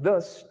up the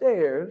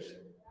stairs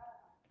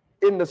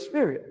in the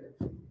spirit.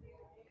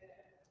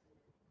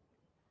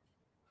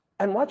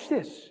 And watch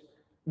this.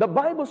 The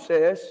Bible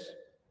says,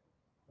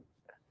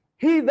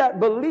 he that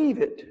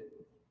believeth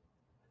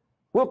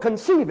will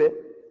conceive it,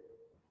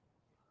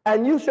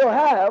 and you shall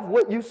have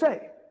what you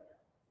say.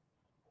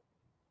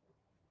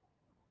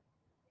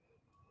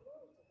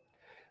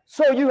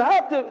 So you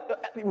have to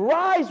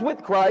rise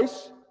with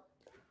Christ,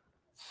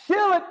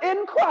 seal it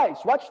in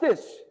Christ. Watch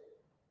this.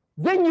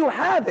 Then you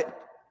have it.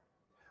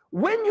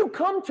 When you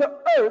come to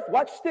earth,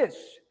 watch this.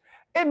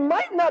 It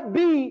might not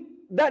be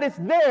that it's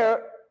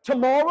there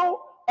tomorrow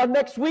or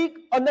next week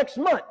or next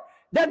month.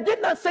 That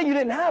did not say you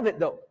didn't have it,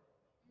 though.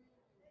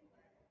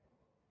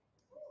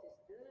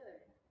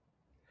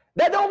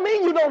 That don't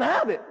mean you don't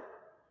have it.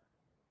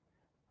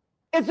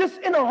 It's just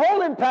in a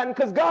holding pattern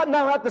because God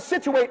now has to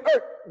situate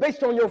earth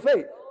based on your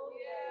faith.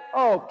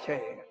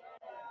 Okay.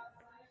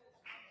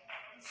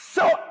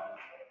 So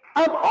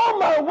I'm on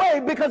my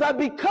way because I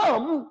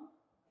become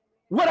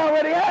what I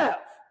already have.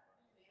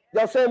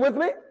 Y'all saying with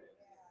me?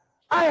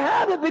 I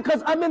have it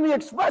because I'm in the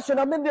expression,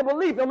 I'm in the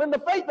belief, I'm in the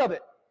faith of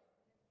it.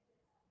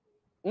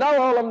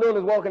 Now all I'm doing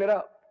is walking it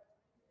out.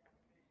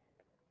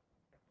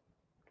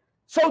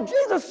 So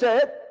Jesus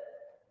said,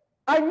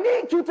 I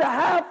need you to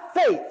have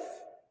faith,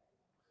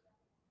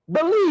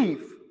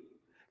 believe,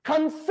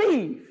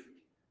 conceive,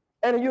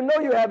 and you know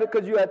you have it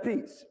because you have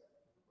peace.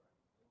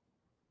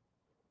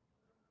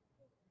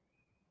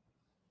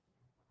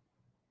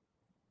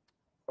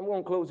 I'm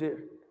going to close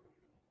here.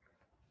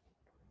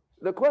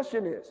 The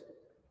question is,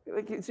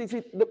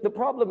 see, the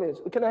problem is,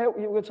 can I help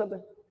you with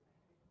something?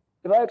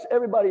 If I ask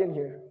everybody in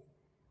here,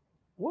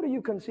 what are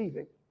you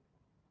conceiving?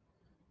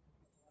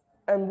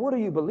 And what are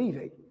you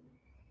believing?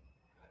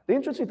 The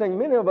interesting thing,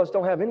 many of us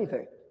don't have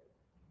anything.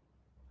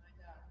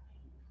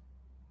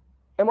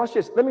 And watch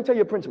this. Let me tell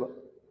you a principle.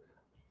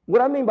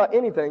 What I mean by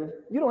anything,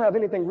 you don't have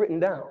anything written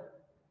down.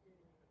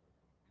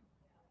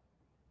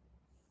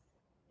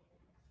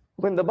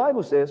 When the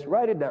Bible says,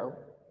 write it down,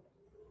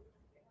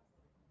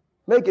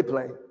 make it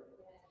plain,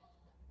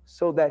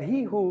 so that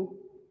he who,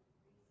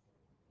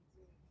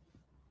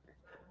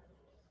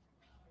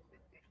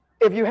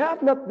 if you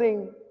have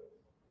nothing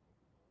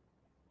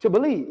to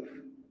believe,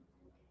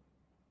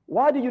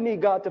 why do you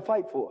need God to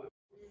fight for?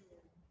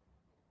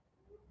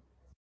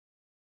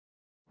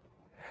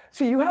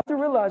 See, you have to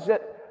realize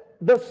that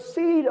the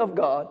seed of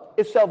God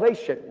is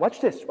salvation.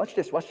 Watch this, watch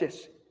this, watch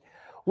this.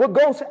 What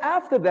goes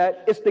after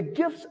that is the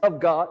gifts of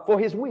God for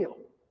his will.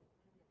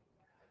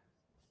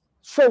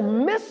 So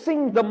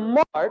missing the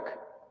mark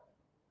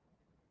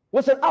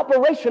was an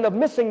operation of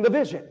missing the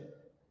vision.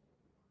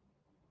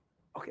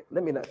 Okay,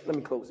 let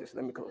me close this.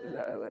 Let me close this.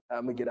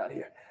 I'm gonna get out of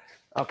here.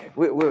 Okay,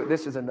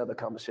 this is another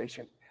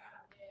conversation.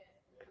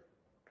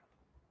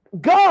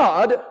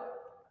 God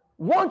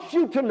wants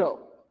you to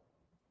know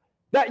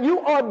that you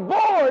are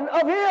born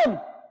of him.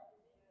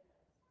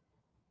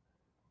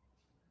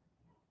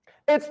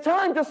 It's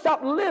time to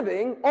stop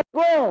living on the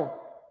ground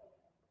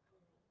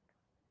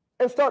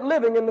and start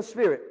living in the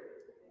spirit.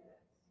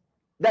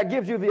 That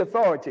gives you the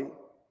authority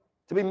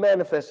to be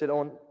manifested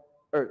on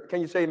earth. Can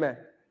you say amen?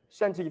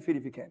 Stand to your feet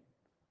if you can.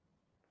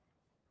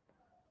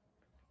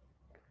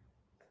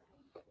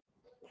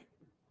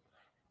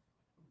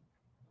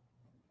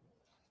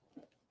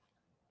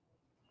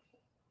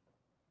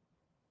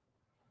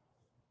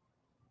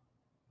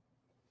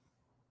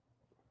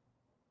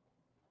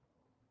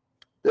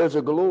 There's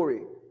a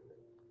glory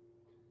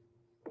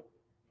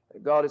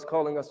that God is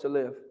calling us to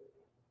live.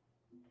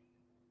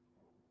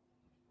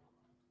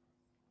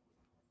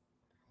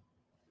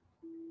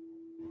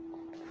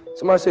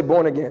 Somebody say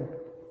born again.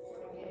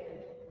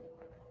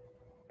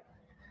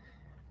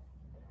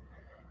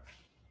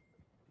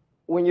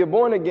 When you're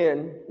born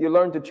again, you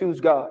learn to choose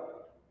God.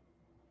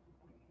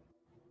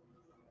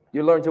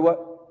 You learn to what?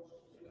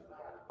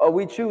 Are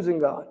we choosing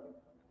God?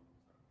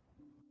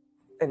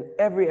 in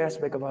every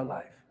aspect of our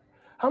life.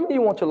 How many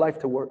of you want your life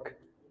to work?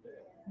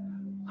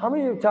 How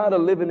many of you are tired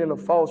of living in a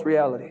false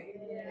reality?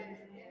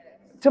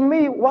 To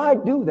me, why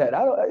do that?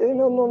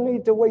 No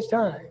need to waste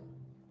time.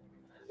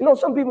 You know,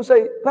 some people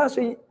say,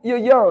 Pastor, you're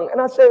young.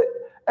 And I said,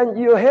 and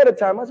you're ahead of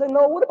time. I said,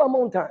 no, what if I'm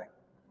on time?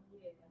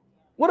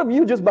 What if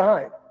you just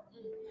behind?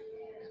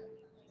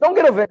 Don't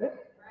get offended.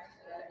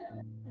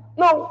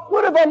 No,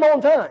 what if I'm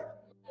on time?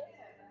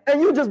 And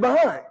you just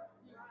behind?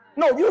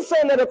 No, you're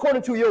saying that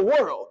according to your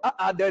world.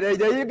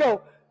 There you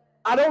go.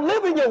 I don't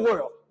live in your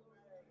world.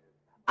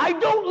 I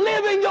don't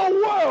live in your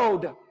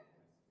world.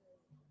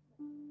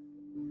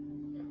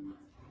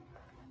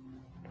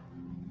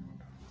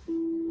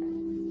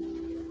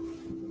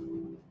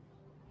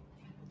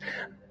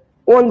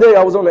 One day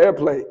I was on the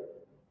airplane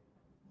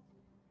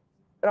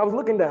and I was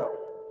looking down.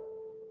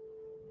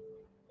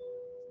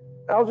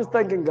 And I was just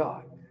thanking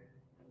God.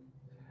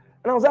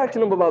 And I was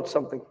asking him about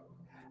something.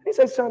 He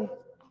said, son,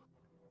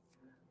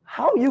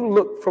 how you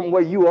look from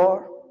where you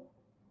are,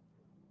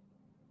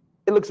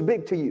 it looks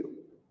big to you.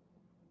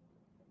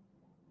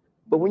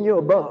 But when you're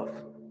above,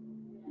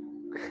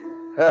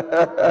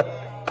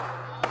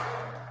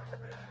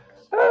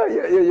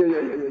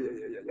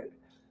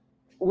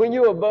 when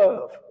you're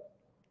above,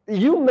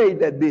 you made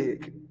that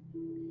big.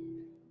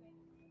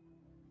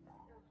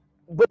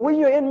 But when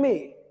you're in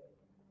me,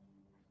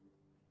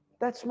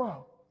 that's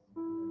small.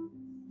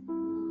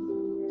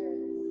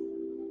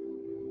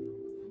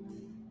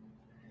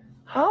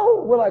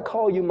 How will I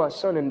call you my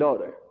son and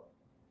daughter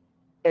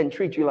and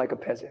treat you like a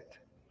peasant?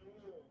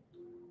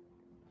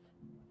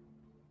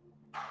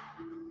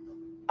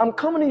 I'm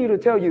coming to you to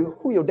tell you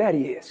who your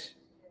daddy is.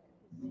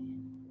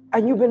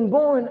 And you've been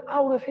born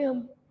out of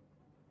him.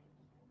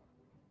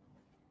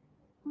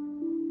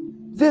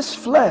 This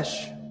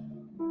flesh,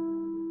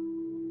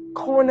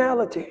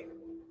 carnality,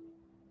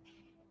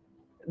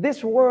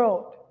 this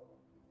world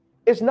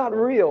is not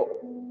real.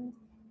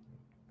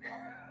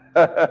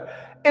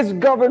 It's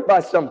governed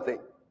by something.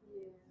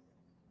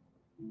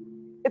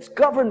 It's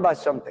governed by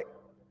something.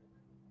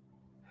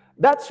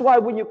 That's why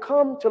when you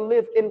come to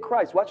live in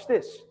Christ, watch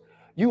this,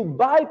 you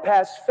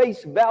bypass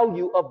face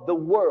value of the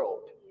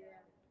world.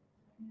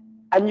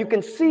 And you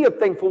can see a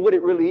thing for what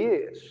it really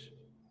is.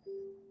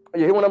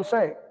 You hear what I'm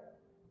saying?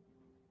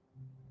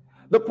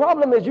 The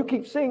problem is you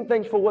keep seeing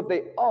things for what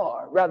they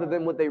are rather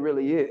than what they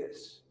really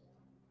is.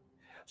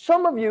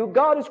 Some of you,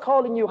 God is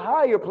calling you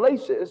higher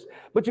places,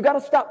 but you got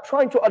to stop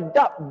trying to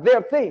adopt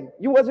their thing.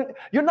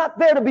 You're not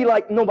there to be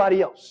like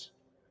nobody else.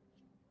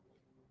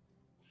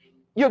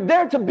 You're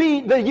there to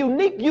be the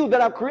unique you that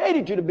I've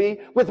created you to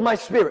be with my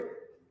spirit.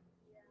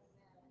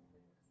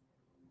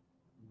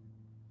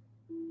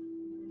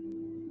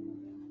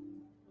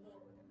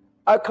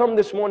 I come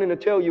this morning to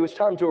tell you it's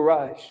time to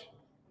arise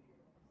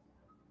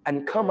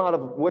and come out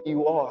of where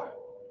you are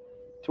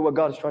to where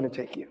God is trying to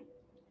take you.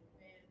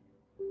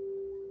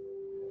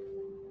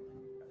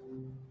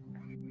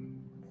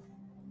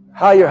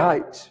 Higher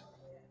heights.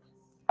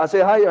 I say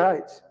higher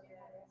heights.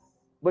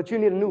 But you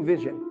need a new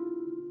vision.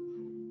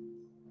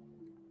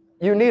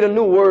 You need a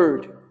new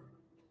word.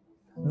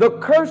 The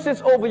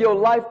curses over your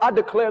life, I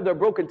declare they're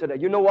broken today.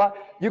 You know why?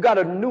 You got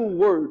a new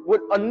word.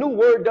 What a new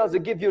word does,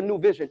 it gives you a new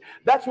vision.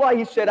 That's why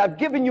he said, I've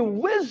given you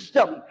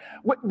wisdom.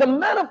 The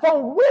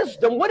manifold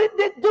wisdom, what did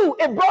it do?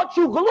 It brought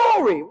you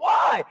glory.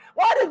 Why?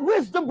 Why did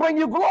wisdom bring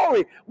you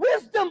glory?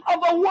 Wisdom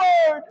of a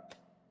word.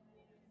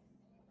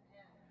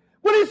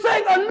 What he's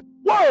saying, a new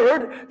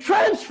word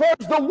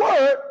transfers the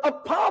word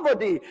of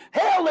poverty,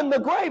 hell, and the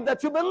grave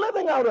that you've been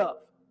living out of.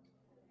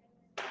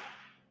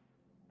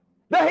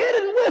 The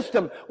hidden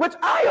wisdom, which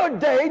I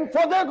ordained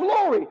for their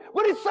glory.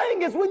 What he's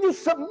saying is when you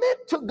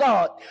submit to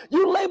God,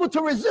 you're able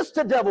to resist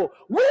the devil.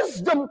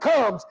 Wisdom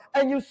comes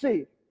and you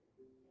see.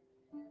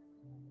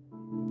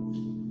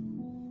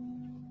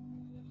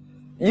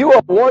 You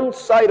are one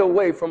sight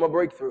away from a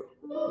breakthrough.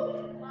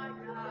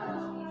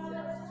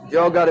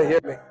 Y'all got to hear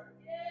me.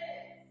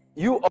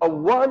 You are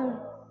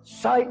one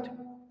sight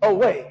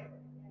away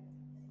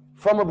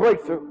from a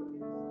breakthrough.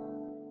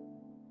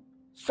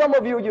 Some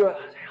of you, you're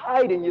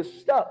hiding, you're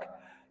stuck.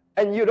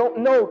 And you don't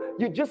know,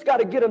 you just got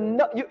to get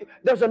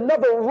there's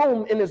another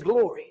room in his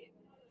glory.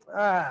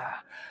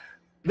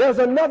 There's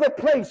another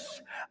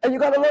place, and you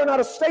got to learn how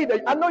to stay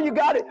there. I know you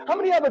got it. How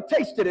many ever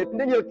tasted it, and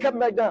then you come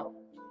back down?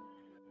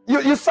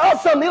 You saw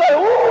something, you're like,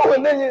 oh,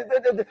 and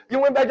then you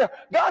went back down.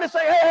 God is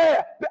saying, hey,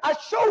 I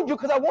showed you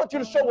because I want you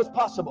to show what's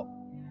possible.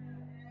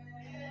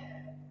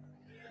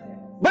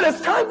 But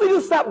it's time for you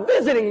to stop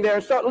visiting there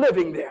and start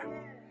living there.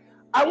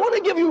 I want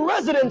to give you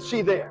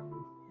residency there.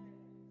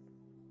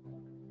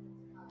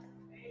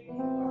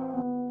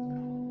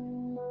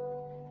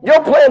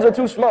 Your plans are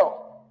too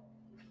small.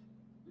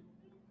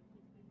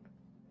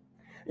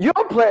 Your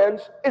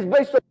plans is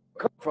based on where you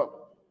come from.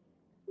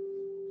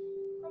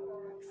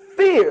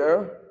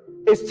 Fear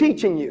is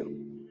teaching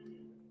you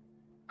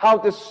how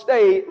to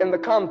stay in the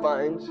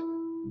confines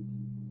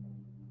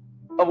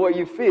of where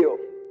you feel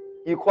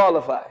you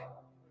qualify.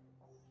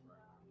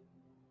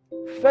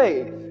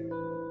 Faith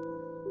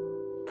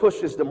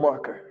pushes the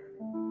marker.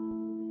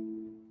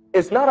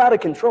 It's not out of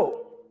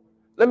control.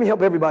 Let me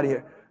help everybody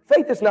here.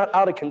 Faith is not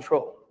out of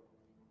control.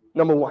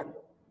 Number one.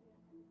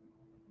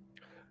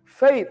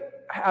 Faith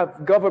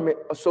have government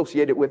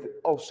associated with it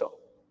also.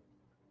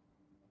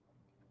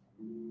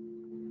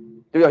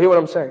 Do y'all hear what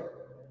I'm saying?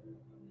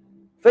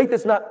 Faith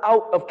is not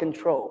out of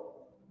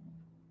control.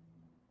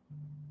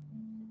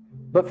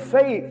 But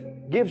faith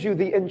gives you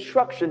the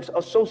instructions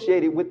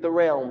associated with the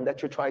realm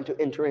that you're trying to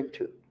enter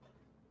into.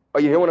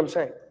 Are you hearing what I'm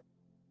saying?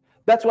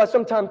 That's why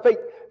sometimes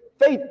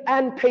faith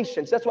and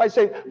patience. That's why I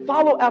say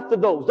follow after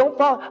those. Don't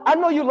follow. I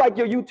know you like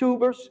your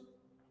YouTubers.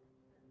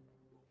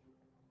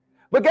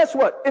 But guess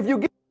what? If you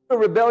get a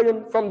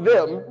rebellion from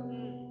them,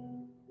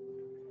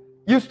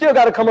 you still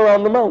got to come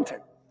around the mountain.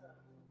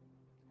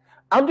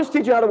 I'm just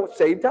teaching you how to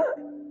save time.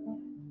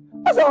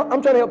 That's all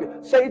I'm trying to help you.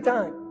 Save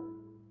time.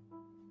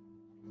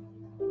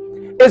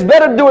 It's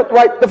better to do it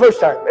right the first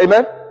time.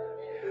 Amen?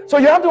 So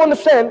you have to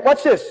understand,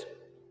 watch this.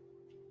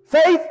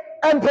 Faith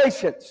and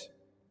patience.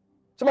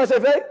 Somebody say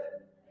faith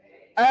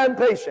and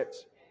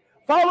patience.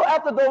 Follow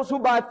after those who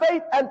by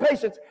faith and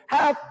patience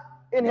have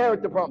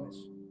inherited the promise.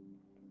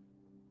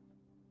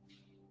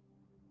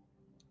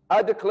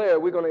 I declare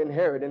we're going to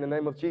inherit in the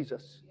name of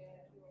Jesus.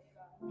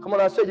 Come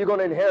on, I said you're going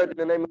to inherit in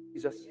the name of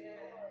Jesus.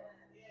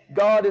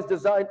 God has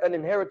designed an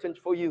inheritance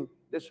for you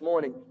this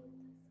morning.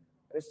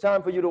 It's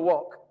time for you to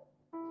walk.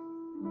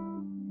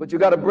 But you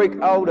got to break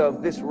out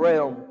of this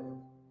realm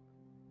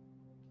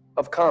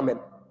of common.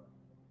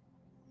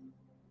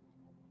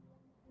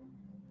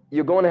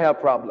 You're going to have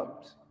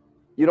problems.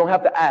 You don't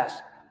have to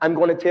ask. I'm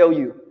going to tell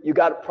you, you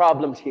got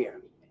problems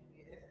here.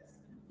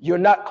 You're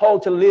not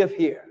called to live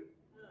here.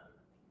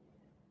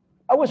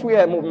 I wish we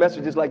had more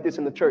messages like this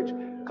in the church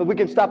because we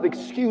can stop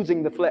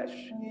excusing the flesh.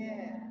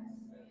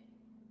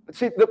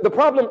 See, the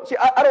problem, see,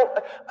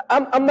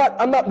 I'm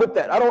not with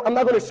that. I'm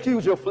not going to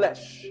excuse your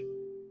flesh.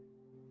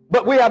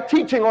 But we are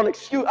teaching on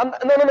excuse.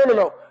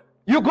 No.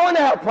 You're going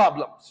to have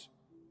problems.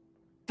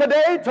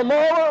 Today,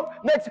 tomorrow,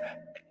 next.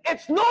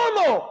 It's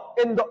normal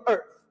in the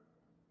earth.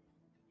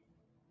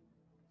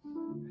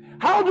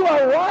 How do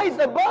I rise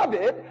above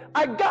it?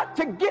 I got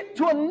to get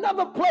to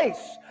another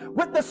place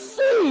with the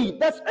seed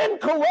that's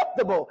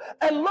incorruptible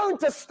and learn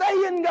to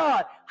stay in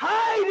God.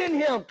 Hide in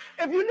Him.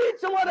 If you need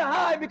someone to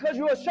hide because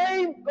you're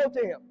ashamed, go to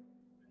Him.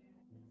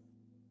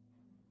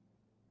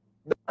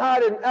 Don't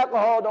hide in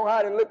alcohol. Don't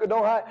hide in liquor.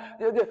 Don't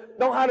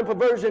hide in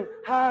perversion.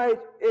 Hide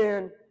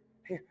in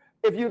Him.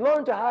 If you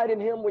learn to hide in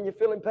Him when you're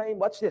feeling pain,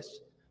 watch this.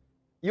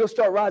 You'll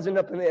start rising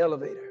up in the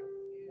elevator.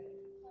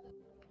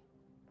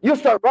 You'll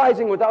start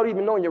rising without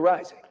even knowing you're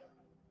rising.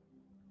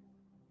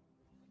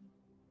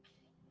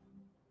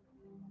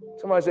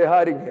 Somebody say,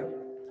 hide in Him.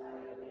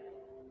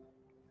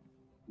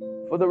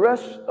 For the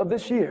rest of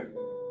this year,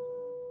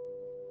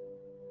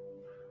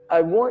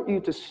 I want you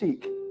to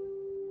seek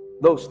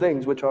those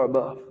things which are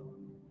above.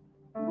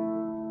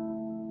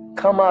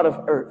 Come out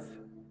of earth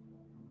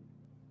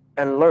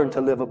and learn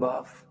to live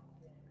above.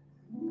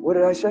 What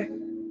did I say?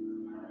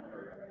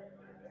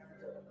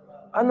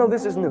 I know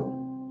this is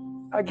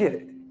new. I get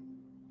it.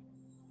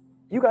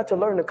 You got to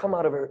learn to come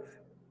out of earth.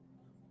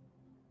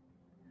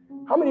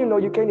 How many of you know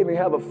you can't even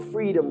have a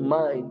freedom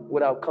mind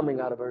without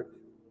coming out of earth?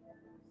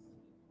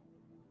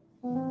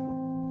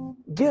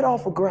 Get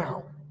off of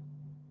ground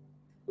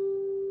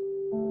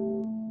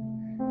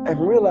and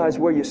realize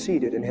where you're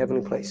seated in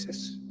heavenly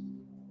places.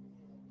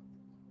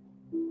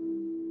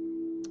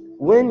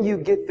 When you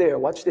get there,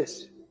 watch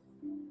this.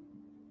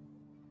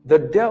 The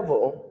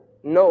devil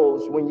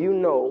knows when you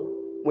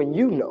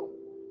know,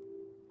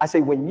 I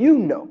say when you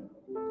know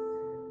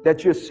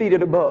that you're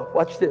seated above.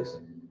 Watch this.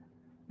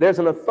 There's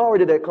an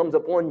authority that comes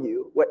upon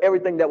you where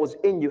everything that was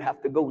in you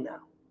have to go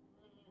now.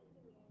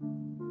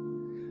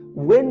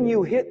 When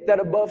you hit that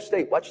above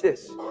state, watch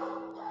this.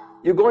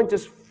 You're going to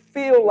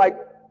feel like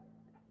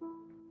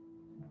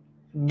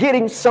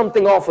getting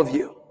something off of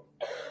you.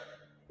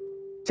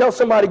 Tell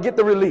somebody, get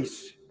the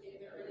release.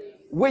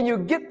 When you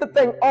get the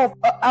thing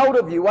out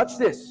of you, watch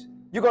this.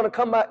 You're going to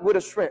come back with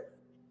a strength.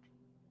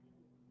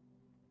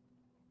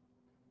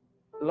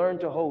 Learn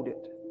to hold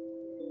it.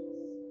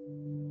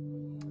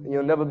 And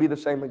you'll never be the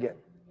same again.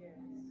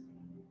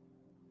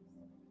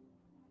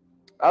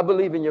 I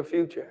believe in your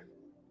future.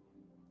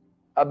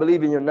 I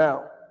believe in your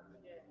now.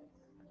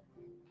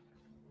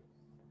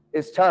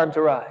 It's time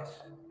to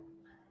rise.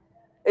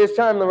 It's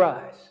time to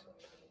rise.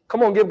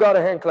 Come on, give God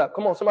a hand clap.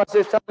 Come on, somebody say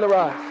it's time to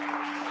rise.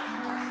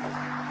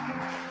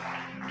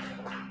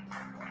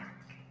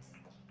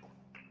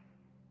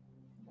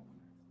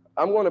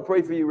 I'm going to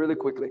pray for you really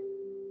quickly.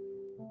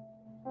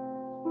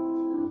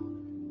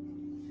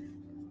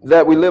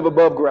 That we live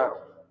above ground.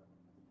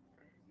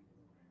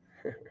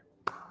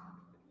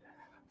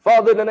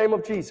 Father, in the name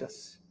of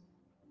Jesus,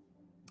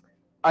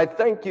 I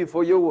thank you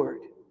for your word.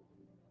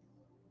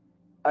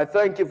 I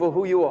thank you for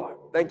who you are.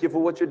 Thank you for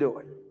what you're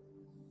doing.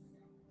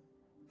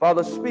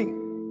 Father, speak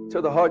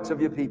to the hearts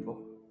of your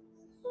people.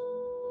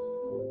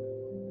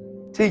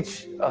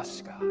 Teach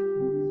us, God,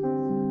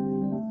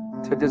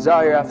 to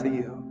desire after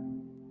you.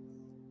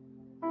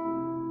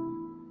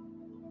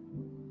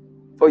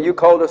 For you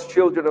called us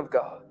children of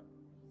God.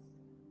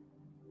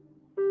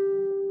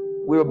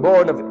 We were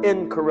born of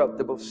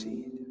incorruptible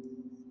seed.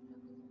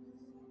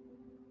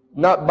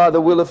 Not by the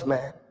will of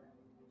man,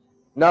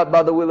 not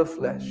by the will of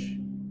flesh,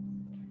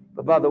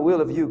 but by the will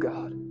of you,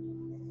 God.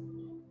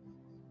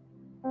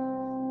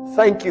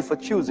 Thank you for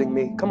choosing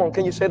me. Come on,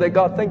 can you say that,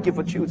 God? Thank you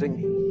for choosing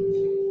me.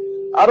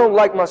 I don't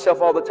like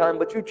myself all the time,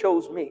 but you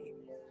chose me.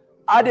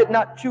 I did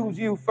not choose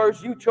you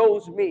first. You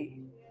chose me.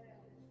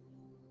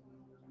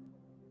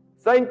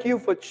 Thank you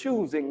for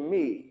choosing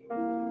me.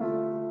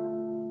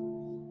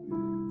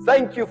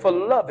 Thank you for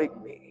loving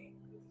me.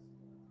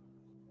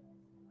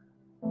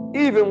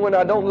 Even when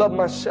I don't love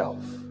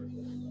myself.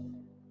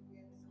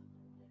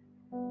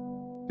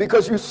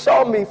 Because you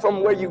saw me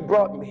from where you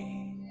brought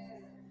me.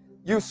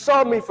 You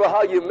saw me for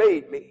how you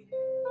made me.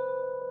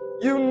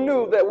 You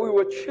knew that we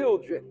were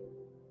children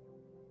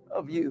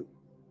of you.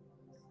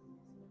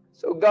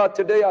 So God,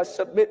 today I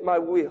submit my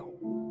will,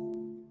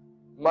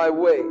 my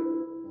way,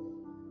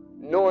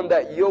 knowing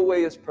that your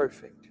way is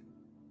perfect.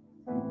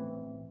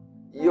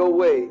 Your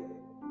way.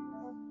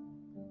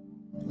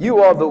 You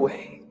are the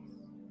way.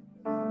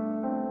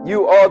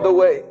 You are the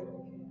way.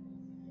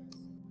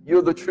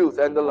 You're the truth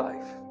and the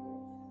life.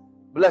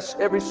 Bless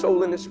every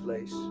soul in this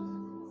place.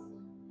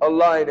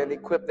 Align and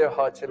equip their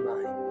hearts and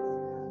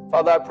minds.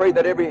 Father, I pray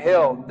that every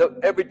hell,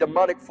 every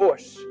demonic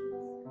force,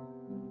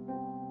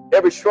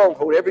 every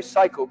stronghold, every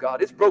cycle,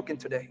 God, it's broken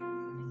today.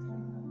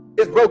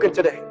 It's broken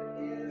today.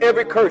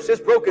 Every curse is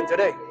broken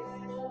today.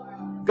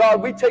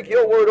 God, we take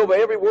your word over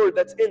every word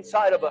that's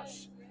inside of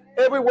us.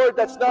 Every word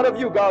that's not of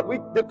you, God, we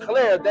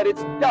declare that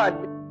it's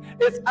done.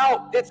 It's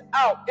out. It's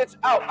out. It's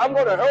out. I'm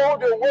going to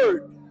hold your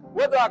word.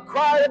 Whether I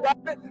cry about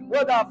it,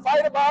 whether I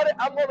fight about it,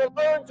 I'm going to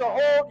learn to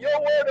hold your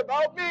word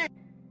about me.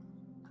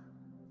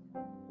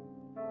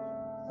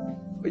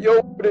 For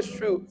your word is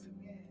truth.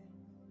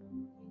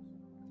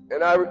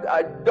 And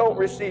I don't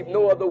receive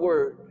no other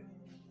word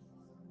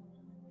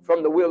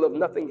from the will of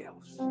nothing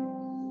else.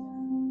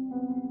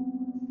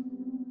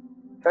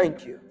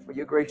 Thank you for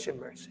your grace and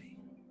mercy.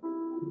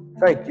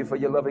 Thank you for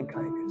your loving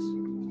kindness.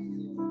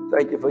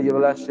 Thank you for your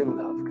everlasting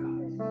love,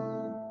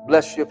 God.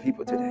 Bless your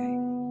people today.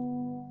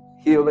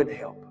 Heal and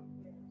help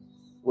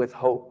with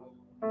hope.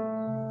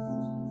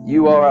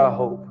 You are our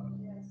hope.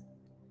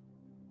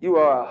 You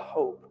are our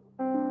hope.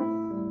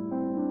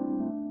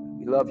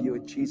 We love you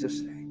in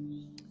Jesus'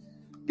 name.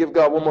 Give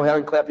God one more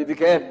hand clap if you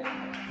can.